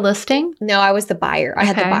you were the listing? No, I was the buyer. I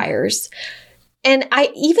had the buyers. And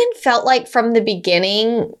I even felt like from the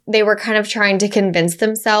beginning, they were kind of trying to convince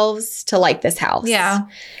themselves to like this house. Yeah.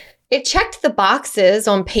 It checked the boxes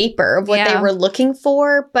on paper of what they were looking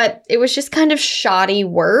for, but it was just kind of shoddy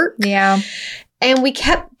work. Yeah. And we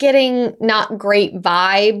kept getting not great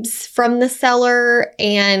vibes from the seller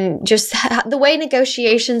and just the way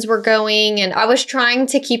negotiations were going. And I was trying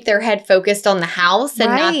to keep their head focused on the house and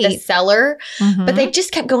not the seller. Mm-hmm. But they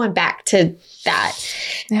just kept going back to that.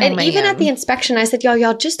 Oh, and even at the inspection, I said,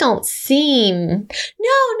 y'all just don't seem.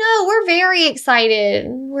 No, we're very excited.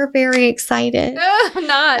 We're very excited. I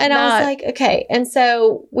was like, okay. And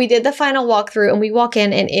so we did the final walkthrough and we walk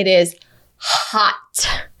in and it is hot.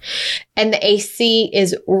 And the AC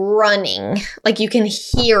is running. Like you can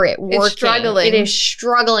hear it working. It's struggling. It is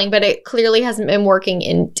struggling, but it clearly hasn't been working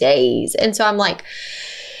in days. And so I'm like,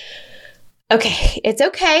 okay, it's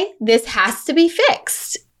okay. This has to be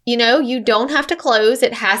fixed. You know, you don't have to close.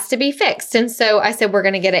 It has to be fixed. And so I said, we're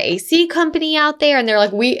going to get an AC company out there. And they're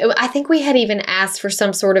like, I think we had even asked for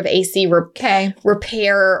some sort of AC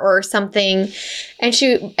repair or something.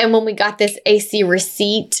 And when we got this AC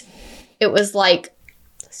receipt, it was like,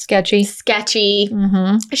 sketchy.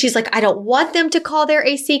 Mm-hmm. She's like, I don't want them to call their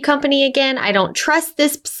AC company again. I don't trust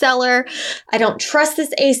this seller. I don't trust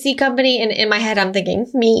this AC company. And in my head, I'm thinking,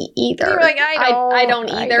 me either. You're like, I don't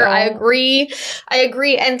either. I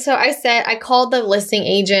agree. And so I called the listing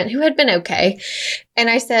agent who had been okay. And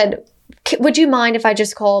I said, would you mind if I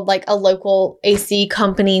just called like a local AC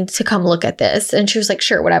company to come look at this? And she was like,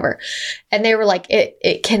 sure, whatever. And they were like,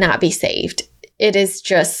 it cannot be saved. It is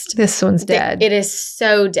just... This one's dead. It is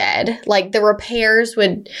so dead. Like, the repairs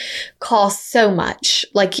would cost so much.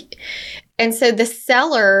 And so the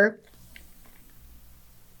seller,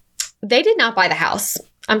 they did not buy the house.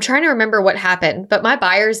 I'm trying to remember what happened, but my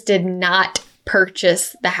buyers did not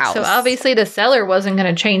purchase the house. So obviously the seller wasn't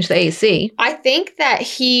going to change the AC. I think that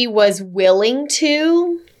he was willing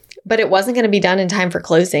to, but it wasn't going to be done in time for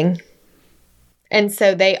closing. And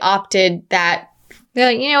so they opted that. They're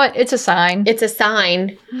like, you know what? It's a sign. It's a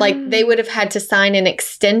sign. Like they would have had to sign an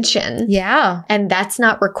extension. Yeah. And that's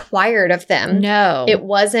not required of them. No. It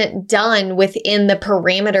wasn't done within the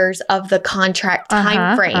parameters of the contract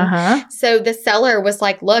time frame. So the seller was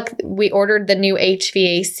like, look, we ordered the new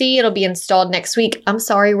HVAC. It'll be installed next week. I'm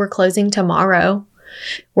sorry, we're closing tomorrow.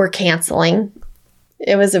 We're canceling.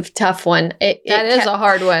 It was a tough one. That is a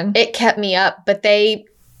hard one. It kept me up, but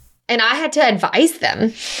and I had to advise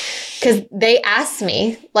them because they asked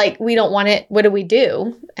me, like, we don't want it. What do we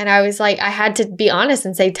do? And I was like, I had to be honest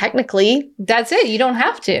and say, technically, that's it. You don't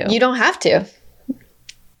have to. You don't have to.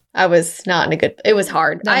 I was not in it was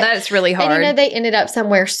hard. No, that's really hard. And they ended up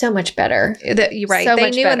somewhere so much better. You're right. So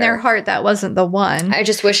they knew in their heart that wasn't the one. I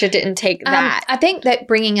just wish it didn't take that. I think that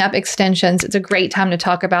bringing up extensions, it's a great time to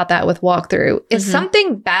talk about that with walkthrough. If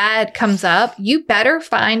something bad comes up, you better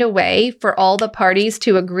find a way for all the parties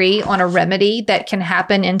to agree on a remedy that can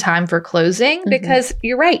happen in time for closing, because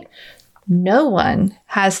you're right. No one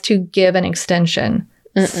has to give an extension.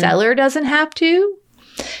 Seller doesn't have to.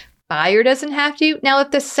 Buyer doesn't have to. Now,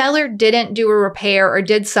 if the seller didn't do a repair or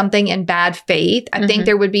did something in bad faith, I think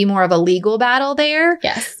there would be more of a legal battle there.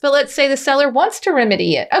 Yes. But let's say the seller wants to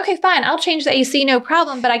remedy it. Okay, fine. I'll change the AC, no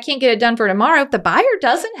problem, but I can't get it done for tomorrow. The buyer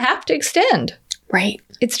doesn't have to extend. Right.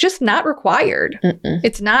 It's just not required.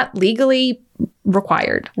 It's not legally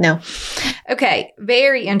required. No. Okay,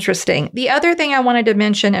 very interesting. The other thing I wanted to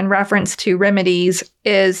mention in reference to remedies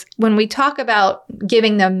is when we talk about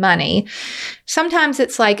giving them money, sometimes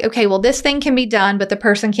it's like, okay, well, this thing can be done, but the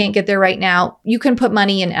person can't get there right now. You can put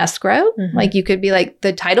money in escrow. Like you could be like,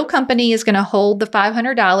 the title company is going to hold the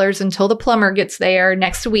 $500 until the plumber gets there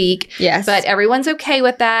next week. Yes. But everyone's okay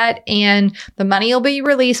with that. And the money will be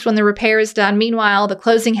released when the repair is done. Meanwhile, the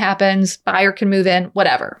closing happens, buyer can move in,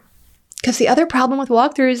 whatever. Because the other problem with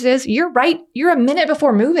walkthroughs is you're a minute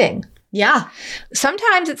before moving. Yeah.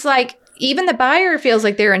 Sometimes it's like, even the buyer feels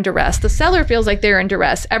like they're in duress. The seller feels like they're in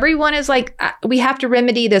duress. Everyone is like, we have to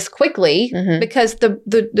remedy this quickly because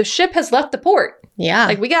the ship has left the port. Yeah.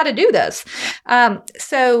 Like, we got to do this.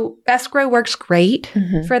 So escrow works great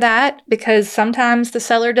for that because sometimes the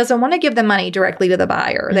seller doesn't want to give the money directly to the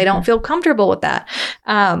buyer. They don't feel comfortable with that.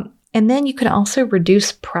 And then you can also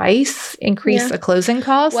reduce price, increase the closing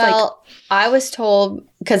cost. Well, I was told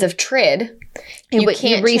because of TRID, you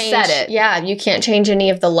can't reset change, it. Yeah, you can't change any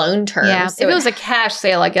of the loan terms. Yeah, So if it was a cash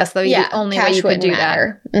sale, I guess, though, the only way you could do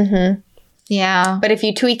that. Yeah. But if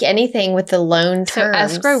you tweak anything with the loan terms.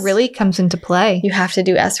 So escrow really comes into play. You have to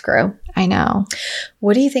do escrow. I know.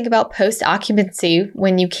 What do you think about post-occupancy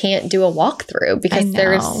when you can't do a walkthrough because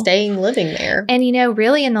they're staying living there? And,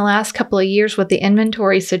 really in the last couple of years with the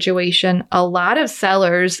inventory situation, a lot of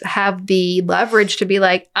sellers have the leverage to be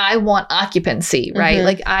like, I want occupancy, right?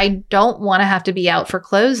 Like, I don't want to have to be out for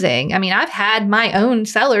closing. I mean, I've had my own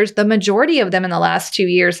sellers, the majority of them in the last 2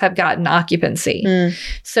 years have gotten occupancy.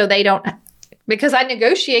 So they don't, because I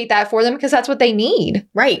negotiate that for them because that's what they need.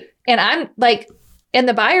 Right. And I'm like, and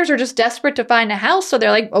the buyers are just desperate to find a house. So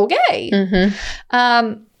they're like, okay.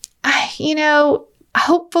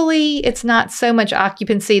 Hopefully it's not so much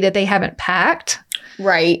occupancy that they haven't packed.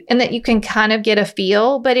 Right. And that you can kind of get a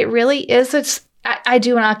feel. But it really is, I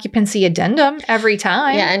do an occupancy addendum every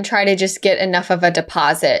time. Yeah. And try to just get enough of a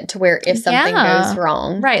deposit to where if something goes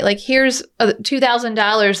wrong. Right. Like, here's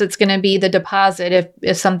 $2,000 that's going to be the deposit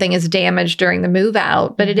if something is damaged during the move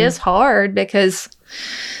out. But it is hard because...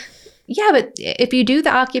 Yeah, but if you do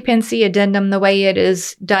the occupancy addendum the way it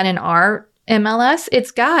is done in our MLS,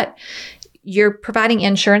 you're providing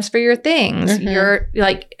insurance for your things. You're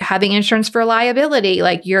like having insurance for liability.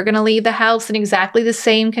 Like, you're going to leave the house in exactly the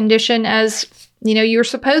same condition as, you're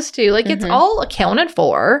supposed to. Like, it's all accounted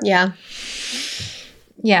for. Yeah.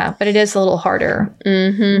 Yeah, but it is a little harder.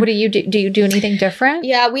 What do you do? Do you do anything different?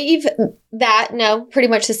 Yeah, pretty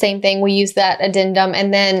much the same thing. We use that addendum.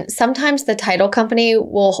 And then sometimes the title company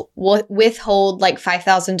will withhold like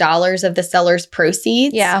 $5,000 of the seller's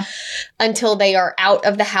proceeds until they are out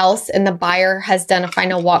of the house and the buyer has done a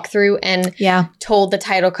final walkthrough and told the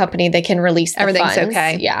title company they can release the Everything's funds.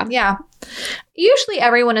 okay. Yeah. Yeah. Usually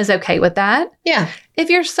everyone is okay with that. Yeah.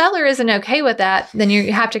 If your seller isn't okay with that, then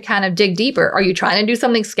you have to kind of dig deeper. Are you trying to do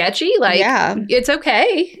something sketchy? Like, it's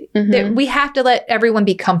okay. We have to let everyone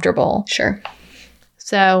be comfortable. Sure.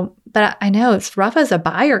 So, but I know it's rough as a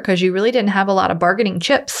buyer because you really didn't have a lot of bargaining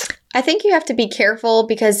chips. I think you have to be careful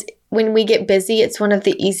because when we get busy, it's one of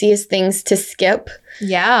the easiest things to skip.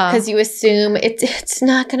 Yeah. Because you assume it's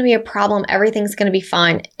not going to be a problem. Everything's going to be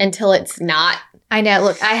fine until it's not. I know.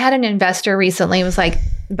 Look, I had an investor recently was like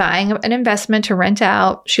buying an investment to rent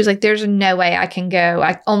out. She was like, there's no way I can go.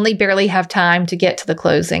 I only barely have time to get to the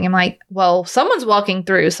closing. I'm like, well, someone's walking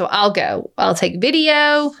through, so I'll go. I'll take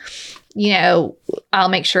video. I'll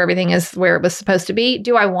make sure everything is where it was supposed to be.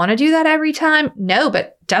 Do I want to do that every time? No,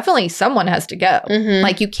 but definitely someone has to go.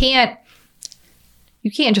 Like, you can't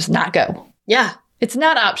just not go. Yeah. It's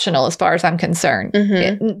not optional as far as I'm concerned.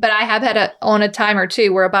 But I have had on a time or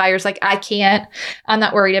two where a buyer's like, I can't, I'm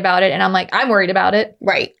not worried about it. And I'm like, I'm worried about it.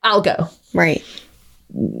 Right. I'll go. Right.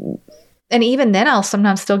 And even then I'll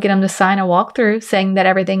sometimes still get them to sign a walkthrough saying that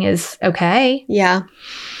everything is okay. Yeah.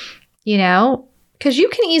 Because you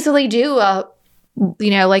can easily do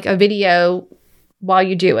like a video while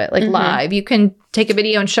you do it, like live. You can take a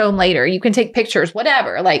video and show them later. You can take pictures,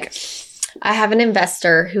 whatever. Like, I have an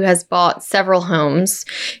investor who has bought several homes.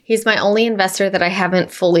 He's my only investor that I haven't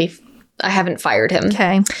fired him.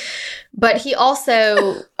 Okay. But he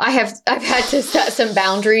also, I've had to set some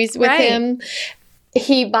boundaries with him.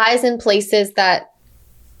 He buys in places that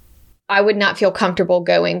I would not feel comfortable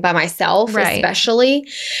going by myself, especially.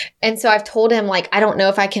 And so I've told him, like, I don't know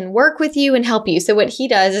if I can work with you and help you. So what he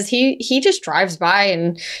does is he just drives by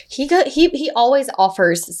and he always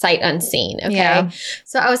offers sight unseen. Okay. Yeah.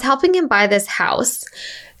 So I was helping him buy this house.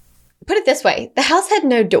 put it this way, the house had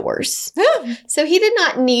no doors. So he did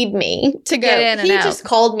not need me to go. Get in and he out. just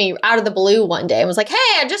called me out of the blue one day and was like, hey,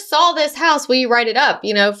 I just saw this house. Will you write it up,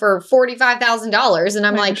 for $45,000? And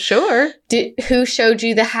I'm like, sure. Who showed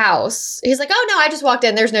you the house? He's like, oh, no, I just walked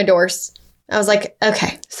in. There's no doors. I was like,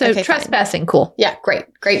 okay. So okay, trespassing, cool. Yeah, great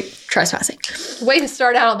trespassing. Way to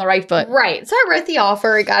start out on the right foot. Right. So I wrote the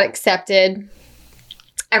offer. It got accepted.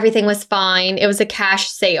 Everything was fine. It was a cash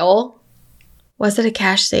sale. Was it a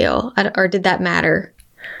cash sale? Or did that matter?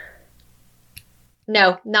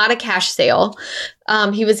 No, not a cash sale.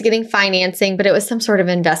 He was getting financing, but it was some sort of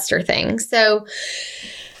investor thing. So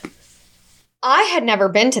I had never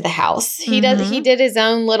been to the house. He did his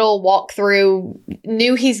own little walkthrough,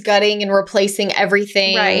 knew he's gutting and replacing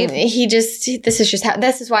everything. Right. This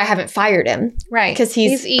is why I haven't fired him. Right. Because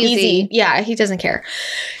he's easy. Yeah, he doesn't care.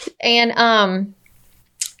 And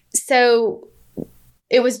so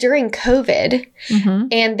it was during COVID,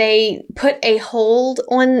 and they put a hold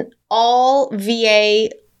on all VA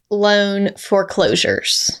loan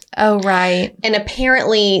foreclosures. Oh, right. And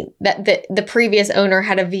apparently that the previous owner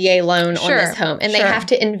had a VA loan on this home, and they have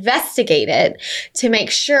to investigate it to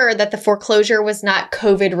make sure that the foreclosure was not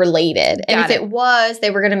COVID related. And if it was,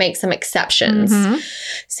 they were going to make some exceptions.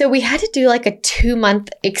 So we had to do like a 2-month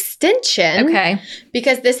extension. Okay.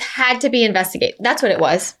 Because this had to be investigated. That's what it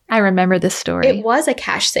was. I remember this story. It was a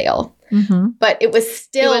cash sale. But it was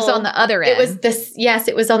still... It was on the other end. It was this... Yes,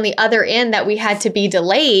 it was on the other end that we had to be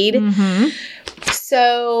delayed.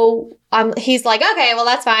 So he's like, okay, well,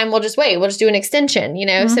 that's fine. We'll just wait. We'll just do an extension,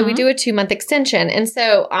 So we do a 2-month extension. And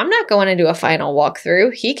so I'm not going to do a final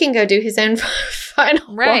walkthrough. He can go do his own final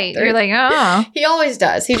walkthrough. You're like, oh. He always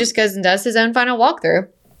does. He just goes and does his own final walkthrough.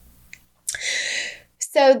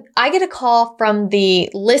 So I get a call from the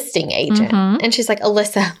listing agent. And she's like,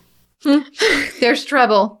 Alyssa... There's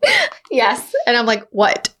trouble. Yes. And I'm like,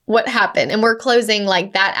 what? What happened? And we're closing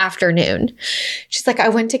like that afternoon. She's like, I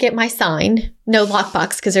went to get my sign. No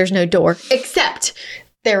lockbox because there's no door. Except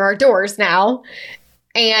there are doors now.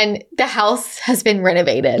 And the house has been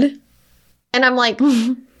renovated. And I'm like,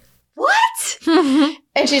 what?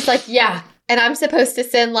 And she's like, yeah. And I'm supposed to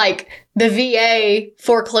send like the VA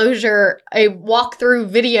foreclosure, a walkthrough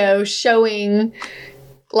video showing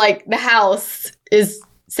like the house is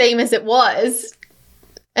same as it was.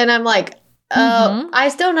 And I'm like, I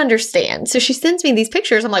just don't understand. So she sends me these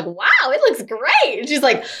pictures. I'm like, wow, it looks great. And she's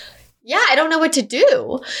like, yeah, I don't know what to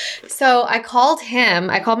do. So I called him.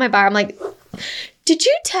 I called my buyer. I'm like, did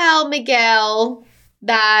you tell Miguel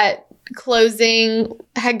that closing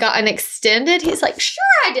had gotten extended? He's like, sure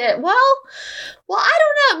I did. Well, I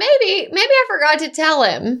don't know. Maybe I forgot to tell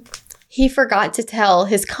him. He forgot to tell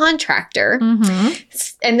his contractor.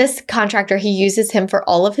 And this contractor, he uses him for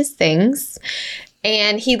all of his things.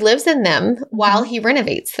 And he lives in them while he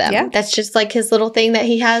renovates them. Yeah. That's just like his little thing that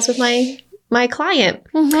he has with my client.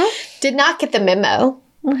 Did not get the memo.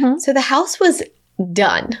 So the house was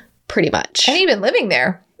done, pretty much. And he'd been living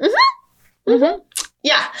there.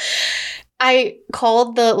 Yeah. I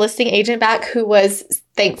called the listing agent back, who was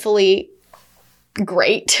thankfully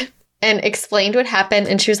great, and explained what happened.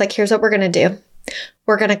 And she was like, here's what we're going to do.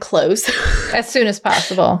 We're going to close. As soon as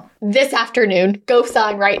possible. This afternoon. Go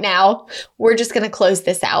sign right now. We're just going to close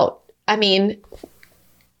this out. I mean,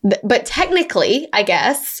 but technically, I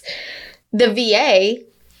guess, the VA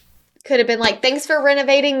could have been like, thanks for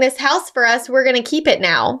renovating this house for us. We're going to keep it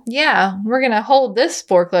now. Yeah. We're going to hold this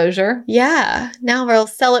foreclosure. Yeah. Now we'll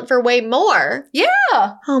sell it for way more. Yeah.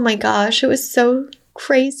 Oh my gosh. It was so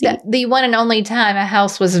crazy. The one and only time a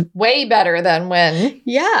house was way better than when.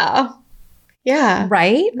 Yeah. Yeah.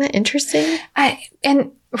 Right? Isn't that interesting?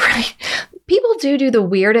 Right. People do the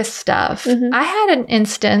weirdest stuff. I had an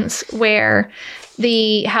instance where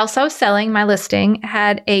the house I was selling, my listing,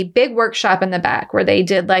 had a big workshop in the back where they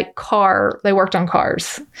did they worked on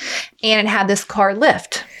cars. And it had this car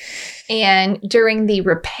lift. And during the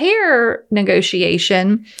repair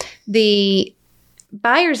negotiation, the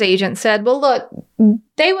buyer's agent said, well, look,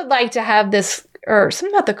 they would like to have this, or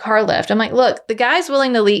something about the car lift. I'm like, look, the guy's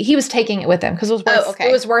willing to leave. He was taking it with him because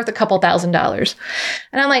it was worth a couple $1,000s.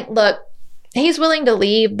 And I'm like, look, he's willing to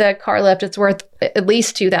leave the car lift. It's worth at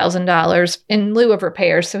least $2,000 in lieu of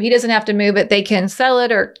repairs. So he doesn't have to move it. They can sell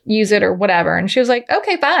it or use it or whatever. And she was like,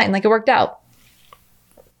 okay, fine. Like, it worked out.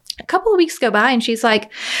 A couple of weeks go by and she's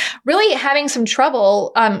like, really having some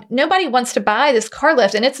trouble. Nobody wants to buy this car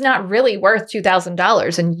lift and it's not really worth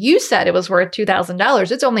 $2,000. And you said it was worth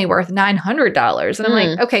 $2,000. It's only worth $900. And I'm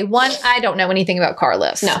like, okay, one, I don't know anything about car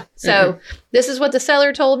lifts. No. So this is what the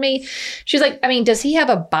seller told me. She's like, I mean, does he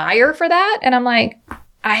have a buyer for that? And I'm like,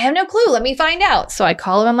 I have no clue. Let me find out. So I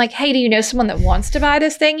call him. I'm like, hey, do you know someone that wants to buy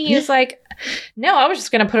this thing? He was like, no, I was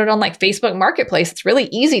just going to put it on like Facebook Marketplace. It's really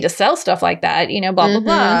easy to sell stuff like that, blah, blah,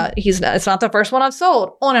 blah. It's not the first one I've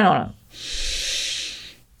sold. On and on.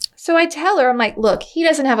 So I tell her, I'm like, look, he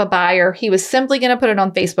doesn't have a buyer. He was simply going to put it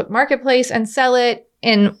on Facebook Marketplace and sell it.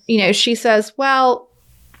 And, she says, well,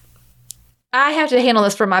 I have to handle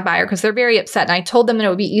this for my buyer because they're very upset. And I told them that it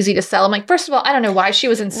would be easy to sell. I'm like, first of all, I don't know why she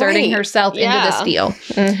was inserting herself into this deal.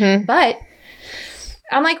 But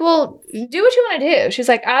I'm like, well, do what you want to do. She's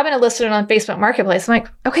like, I'm going to list it on Facebook Marketplace. I'm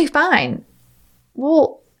like, okay, fine.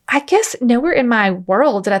 Well, I guess nowhere in my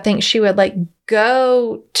world did I think she would like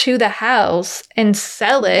go to the house and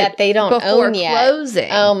sell it that they don't before own yet. Closing.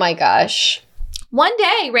 Oh my gosh. One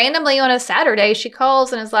day, randomly on a Saturday, she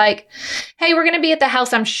calls and is like, hey, we're going to be at the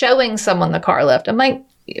house. I'm showing someone the car lift. I'm like,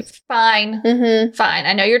 fine, fine.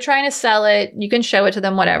 I know you're trying to sell it. You can show it to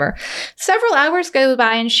them, whatever. Several hours go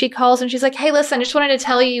by and she calls and she's like, hey, listen, I just wanted to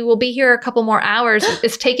tell you we'll be here a couple more hours.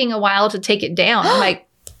 It's taking a while to take it down. I'm like,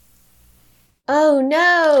 oh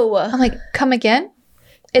no. I'm like, come again?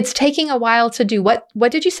 It's taking a while to do what?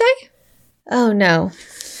 What did you say? Oh no.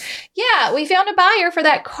 Yeah, we found a buyer for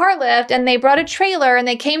that car lift and they brought a trailer and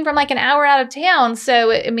they came from like an hour out of town.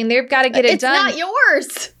 So, I mean, they've got to get it done. It's not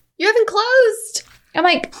yours. You haven't closed. I'm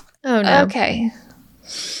like, oh no. Okay.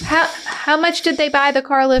 How much did they buy the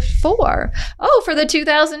car lift for? Oh, for the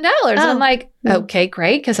 $2,000. And I'm like, okay,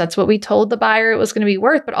 great. Because that's what we told the buyer it was going to be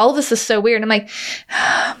worth. But all of this is so weird. I'm like,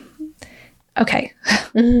 okay.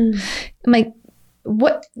 I'm like,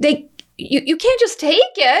 what? You can't just take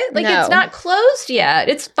it. Like, it's not closed yet.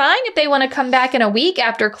 It's fine if they want to come back in a week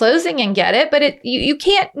after closing and get it, but you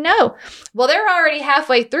can't. No. Well, they're already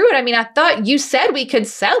halfway through it. I mean, I thought you said we could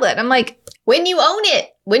sell it. I'm like, when you own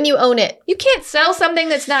it. You can't sell something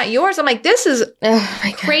that's not yours. I'm like, this is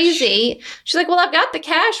crazy. She's like, well, I've got the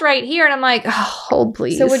cash right here. And I'm like, oh, hold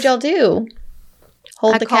please. So what'd y'all do?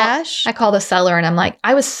 Hold the cash? I call the seller and I'm like,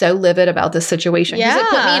 I was so livid about this situation. Because it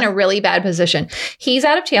put me in a really bad position. He's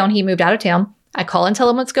out of town. He moved out of town. I call and tell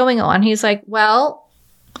him what's going on. He's like, well,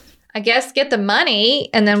 I guess get the money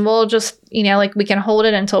and then we'll just, like we can hold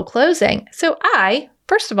it until closing. So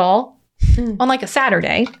first of all, on like a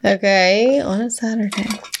Saturday. Okay, on a Saturday.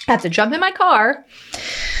 I have to jump in my car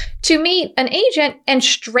to meet an agent and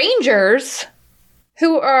strangers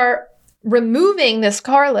who are removing this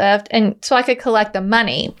car lift and so I could collect the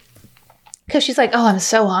money. Because she's like, oh, I'm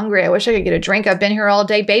so hungry. I wish I could get a drink. I've been here all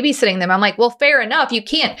day babysitting them. I'm like, well, fair enough. You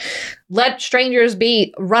can't let strangers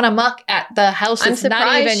run amok at the house. I'm it's surprised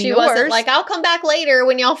not even she yours. wasn't like, I'll come back later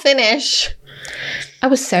when y'all finish. I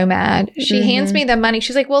was so mad. She hands me the money.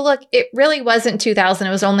 She's like, well, look, it really wasn't $2,000. It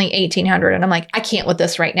was only $1,800. And I'm like, I can't with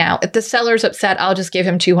this right now. If the seller's upset, I'll just give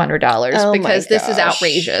him $200 because this is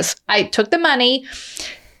outrageous. I took the money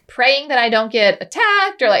praying that I don't get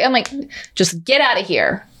attacked or I'm like, just get out of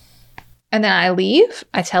here. And then I leave.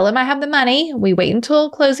 I tell him I have the money. We wait until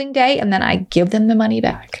closing day and then I give them the money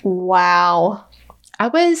back. Wow. I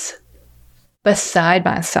was beside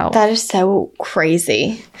myself. That is so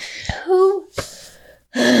crazy. Who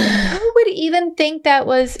would even think that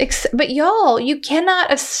was... But y'all, you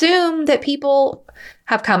cannot assume that people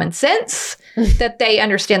have common sense, that they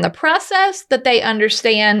understand the process, that they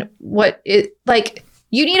understand what it... Like,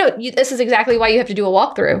 this is exactly why you have to do a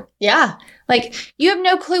walkthrough. Yeah. Like, you have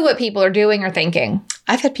no clue what people are doing or thinking.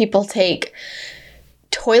 I've had people take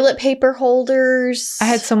toilet paper holders. I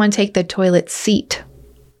had someone take the toilet seat.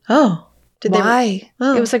 Oh. Why?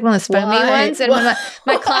 It was like one of those foamy ones. And when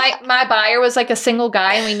my buyer was like a single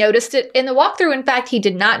guy and we noticed it in the walkthrough. In fact, he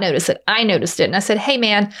did not notice it. I noticed it. And I said, hey,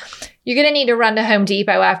 man, you're going to need to run to Home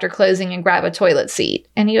Depot after closing and grab a toilet seat.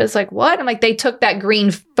 And he was like, what? I'm like, they took that green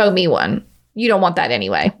foamy one. You don't want that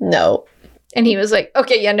anyway. No. And he was like,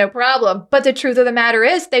 okay, yeah, no problem. But the truth of the matter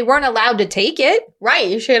is they weren't allowed to take it. Right.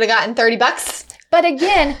 You should have gotten $30. But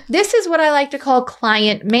again, this is what I like to call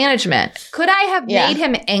client management. Could I have made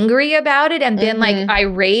him angry about it and been like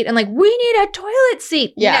irate and like, we need a toilet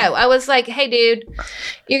seat? Yeah. No, I was like, hey, dude,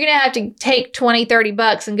 you're going to have to take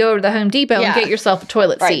 $20-$30 and go over to the Home Depot and get yourself a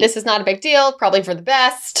toilet seat. This is not a big deal. Probably for the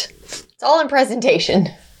best. It's all in presentation.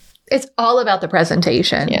 It's all about the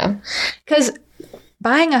presentation. Yeah. Because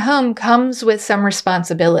buying a home comes with some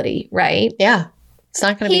responsibility, right? Yeah. It's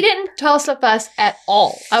not going to be. He didn't toss a fuss at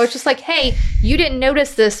all. I was just like, hey, you didn't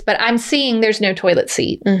notice this, but I'm seeing there's no toilet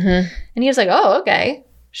seat. And he was like, oh, okay.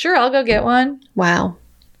 Sure, I'll go get one. Wow.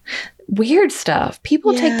 Weird stuff.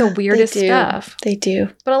 People take the weirdest stuff. They do.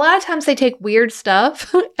 But a lot of times they take weird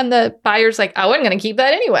stuff and the buyer's like, I wasn't going to keep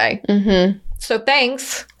that anyway. So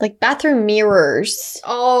thanks. Like bathroom mirrors,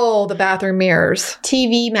 Oh, the bathroom mirrors.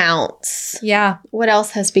 TV mounts. Yeah. What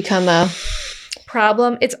else has become a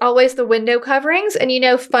Problem. It's always the window coverings. And,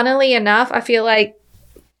 funnily enough, I feel like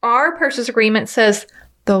our purchase agreement says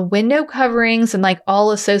the window coverings and like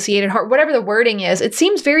all associated, whatever the wording is, it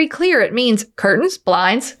seems very clear. It means curtains,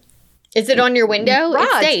 blinds. Is it on your window? Rods.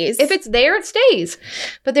 It stays. If it's there, it stays.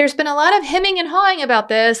 But there's been a lot of hemming and hawing about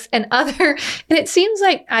this and it seems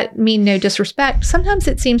like, I mean, no disrespect, sometimes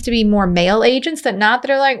it seems to be more male agents than not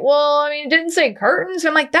that are like, well, I mean, it didn't say curtains.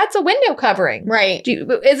 I'm like, that's a window covering. Right.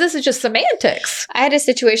 This is just semantics. I had a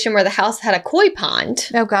situation where the house had a koi pond.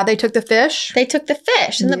 Oh God, they took the fish. They took the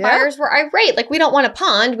fish and the Yeah. buyers were irate. Like, we don't want a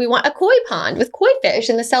pond. We want a koi pond with koi fish.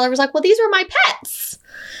 And the seller was like, well, these are my pets.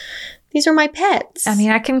 These are my pets. I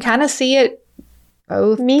mean, I can kind of see it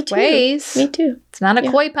both Me too. ways. Me too. It's not a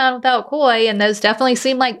Yeah. koi pond without koi, and those definitely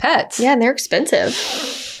seem like pets. Yeah, and they're expensive.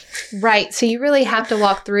 Right. So you really have to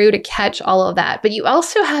walk through to catch all of that. But you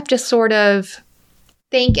also have to sort of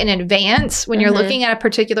think in advance when you're Mhm. looking at a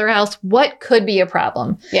particular house, what could be a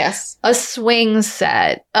problem? Yes. A swing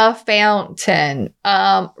set, a fountain,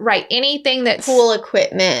 right. Anything that's Pool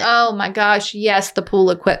equipment. Oh my gosh, yes, the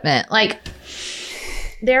pool equipment. Like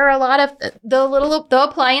there are a lot of the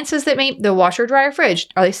appliances that make the washer, dryer, fridge.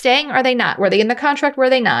 Are they staying? Are they not? Were they in the contract?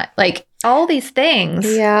 Were they not? Like all these things.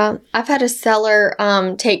 Yeah. I've had a seller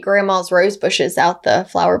take grandma's rose bushes out the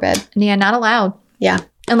flower bed. Yeah, not allowed. Yeah.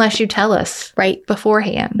 Unless you tell us Right.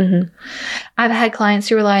 beforehand. Mm-hmm. I've had clients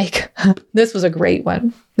who were like, this was a great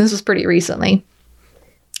one. This was pretty recently.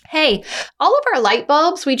 Hey, all of our light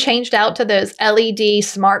bulbs, we changed out to those LED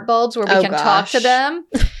smart bulbs where we Oh, can talk to gosh. them.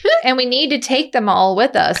 And we need to take them all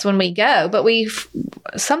with us when we go. But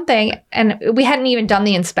and we hadn't even done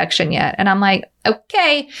the inspection yet. And I'm like,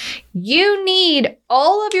 okay, you need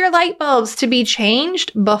all of your light bulbs to be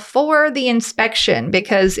changed before the inspection.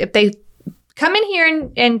 Because if they come in here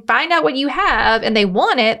and find out what you have and they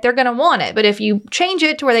want it, they're going to want it. But if you change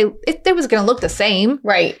it to where it was going to look the same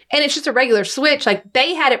Right. and it's just a regular switch, like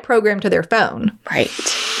they had it programmed to their phone. Right.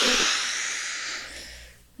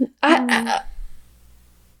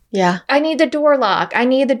 Yeah. I need the door lock. I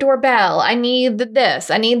need the doorbell. I need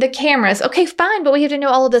this. I need the cameras. Okay, fine. But we have to know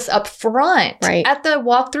all of this up front. Right. At the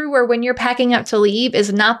walkthrough or when you're packing up to leave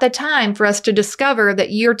is not the time for us to discover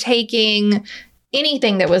that you're taking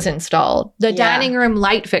anything that was installed. The Yeah. dining room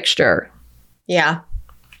light fixture. Yeah.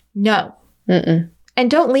 No. Mm-mm.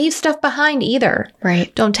 And don't leave stuff behind either.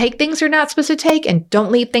 Right. Don't take things you're not supposed to take and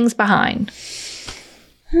don't leave things behind.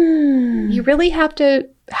 You really have to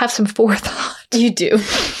have some forethought. You do.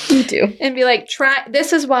 You do. And be like,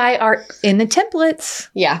 this is why in the templates,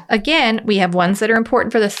 Yeah. again, we have ones that are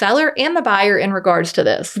important for the seller and the buyer in regards to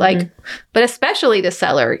this. But especially the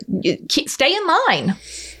seller, stay in line.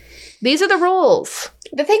 These are the rules.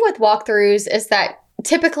 The thing with walkthroughs is that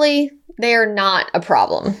typically they are not a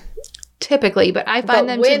problem. Typically, but I find But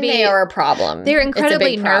them when to be, they are a problem, they're it's a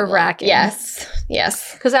incredibly big problem. nerve-wracking. Yes.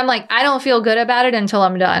 Yes. because I'm like, I don't feel good about it until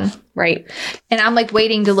I'm done. Right. And I'm like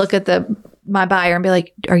waiting to look at my buyer and be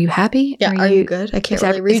like, are you happy? Yeah. Are you good? I can't is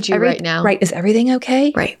really ev- read is you every- right now. Right. Is everything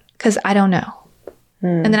okay? Right. Because I don't know.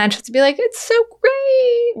 Hmm. And then I just be like, it's so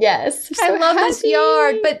great. Yes. I So love this happy.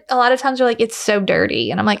 yard. But a lot of times they're like, it's so dirty.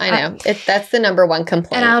 And I'm like, I know. That's the number one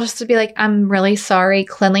complaint. And I'll just be like, I'm really sorry.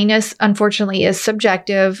 Cleanliness, unfortunately, is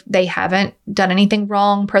subjective. They haven't done anything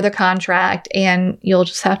wrong per the contract, and you'll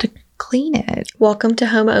just have to clean it. Welcome to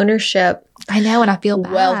home ownership. I know, and I feel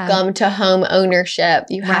bad. Welcome to home ownership.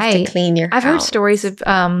 You have Right. to clean your I've heard house. stories of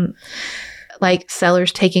like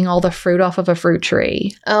sellers taking all the fruit off of a fruit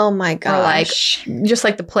tree, Oh my or like gosh. just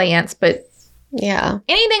like the plants, but Yeah.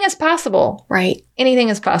 anything is possible. Right. Anything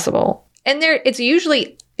is possible. And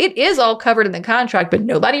it is all covered in the contract, but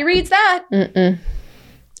nobody reads that. Mm-mm.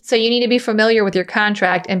 So you need to be familiar with your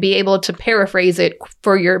contract and be able to paraphrase it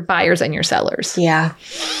for your buyers and your sellers. Yeah.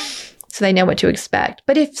 So they know what to expect.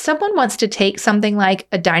 But if someone wants to take something like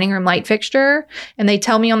a dining room light fixture and they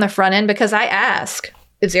tell me on the front end, because I ask,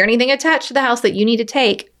 is there anything attached to the house that you need to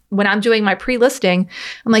take? When I'm doing my pre-listing,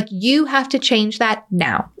 I'm like, you have to change that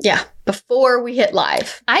now. Yeah. Before we hit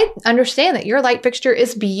live. I understand that your light fixture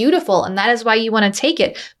is beautiful and that is why you want to take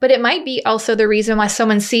it. But it might be also the reason why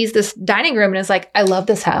someone sees this dining room and is like, I love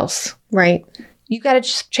this house. Right. you got to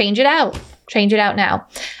just change it out. Change it out now.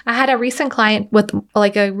 I had a recent client with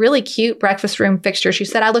like a really cute breakfast room fixture. She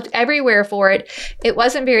said, I looked everywhere for it. It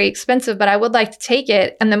wasn't very expensive, but I would like to take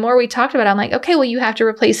it. And the more we talked about it, I'm like, okay, well, you have to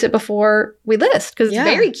replace it before we list because it's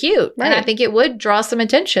very cute. Right. And I think it would draw some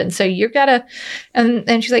attention. So you've got to,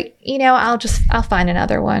 and she's like, I'll find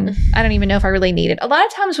another one. I don't even know if I really need it. A lot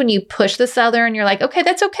of times when you push the seller and you're like, okay,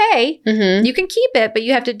 that's okay. You can keep it, but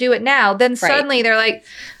you have to do it now. Then suddenly they're like,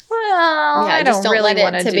 well, I don't really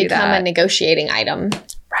want to become a negotiating item.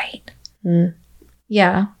 Right.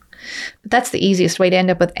 Yeah. But that's the easiest way to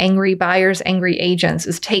end up with angry buyers, angry agents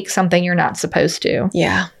is take something you're not supposed to.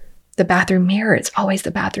 Yeah. The bathroom mirror. It's always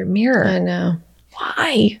the bathroom mirror. I know.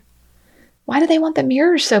 Why? Why do they want the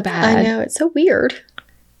mirrors so bad? I know. It's so weird.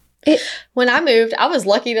 When I moved, I was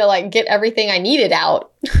lucky to like get everything I needed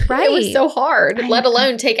out. Right. It was so hard, let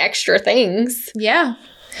alone take extra things. Yeah.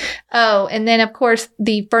 Oh, and then of course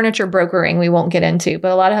the furniture brokering we won't get into,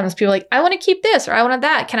 but a lot of times people are like, I want to keep this or I want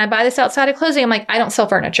that. Can I buy this outside of closing? I'm like, I don't sell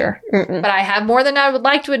furniture, but I have more than I would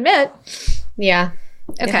like to admit. Yeah.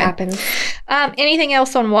 Okay. It happens. Anything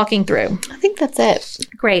else on walking through? I think that's it.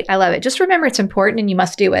 Great. I love it. Just remember it's important and you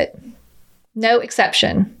must do it. No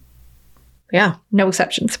exception. Yeah. No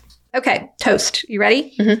exceptions. Okay, toast. You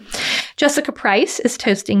ready? Jessica Price is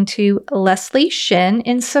toasting to Leslie Shin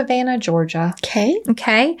in Savannah, Georgia. Okay.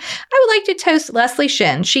 I would like to toast Leslie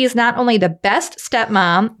Shin. She is not only the best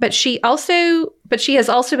stepmom, but she has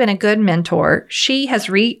also been a good mentor. She has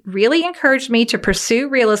really encouraged me to pursue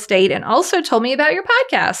real estate and also told me about your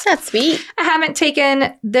podcast. That's sweet. I haven't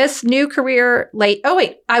taken this new career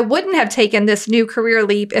I wouldn't have taken this new career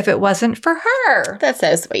leap if it wasn't for her. That's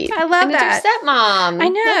so sweet. I love that. Your stepmom. I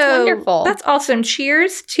know. That's wonderful. That's awesome.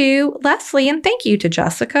 Cheers to Leslie and thank you to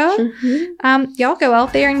Jessica. Y'all go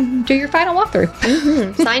out there and do your final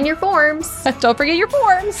walkthrough. Sign your forms. Don't forget your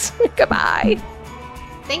forms. Goodbye.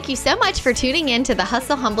 Thank you so much for tuning in to the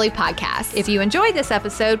Hustle Humbly podcast. If you enjoyed this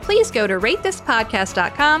episode, please go to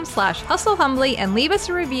ratethispodcast.com/hustlehumbly and leave us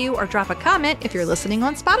a review or drop a comment if you're listening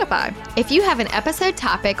on Spotify. If you have an episode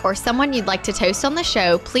topic or someone you'd like to toast on the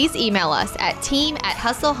show, please email us at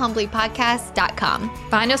team@hustlehumblypodcast.com.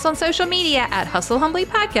 Find us on social media at Hustle Humbly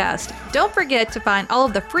Podcast. Don't forget to find all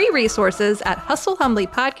of the free resources at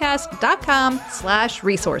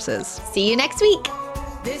hustlehumblypodcast.com/resources. See you next week.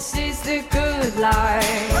 This is the good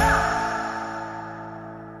life.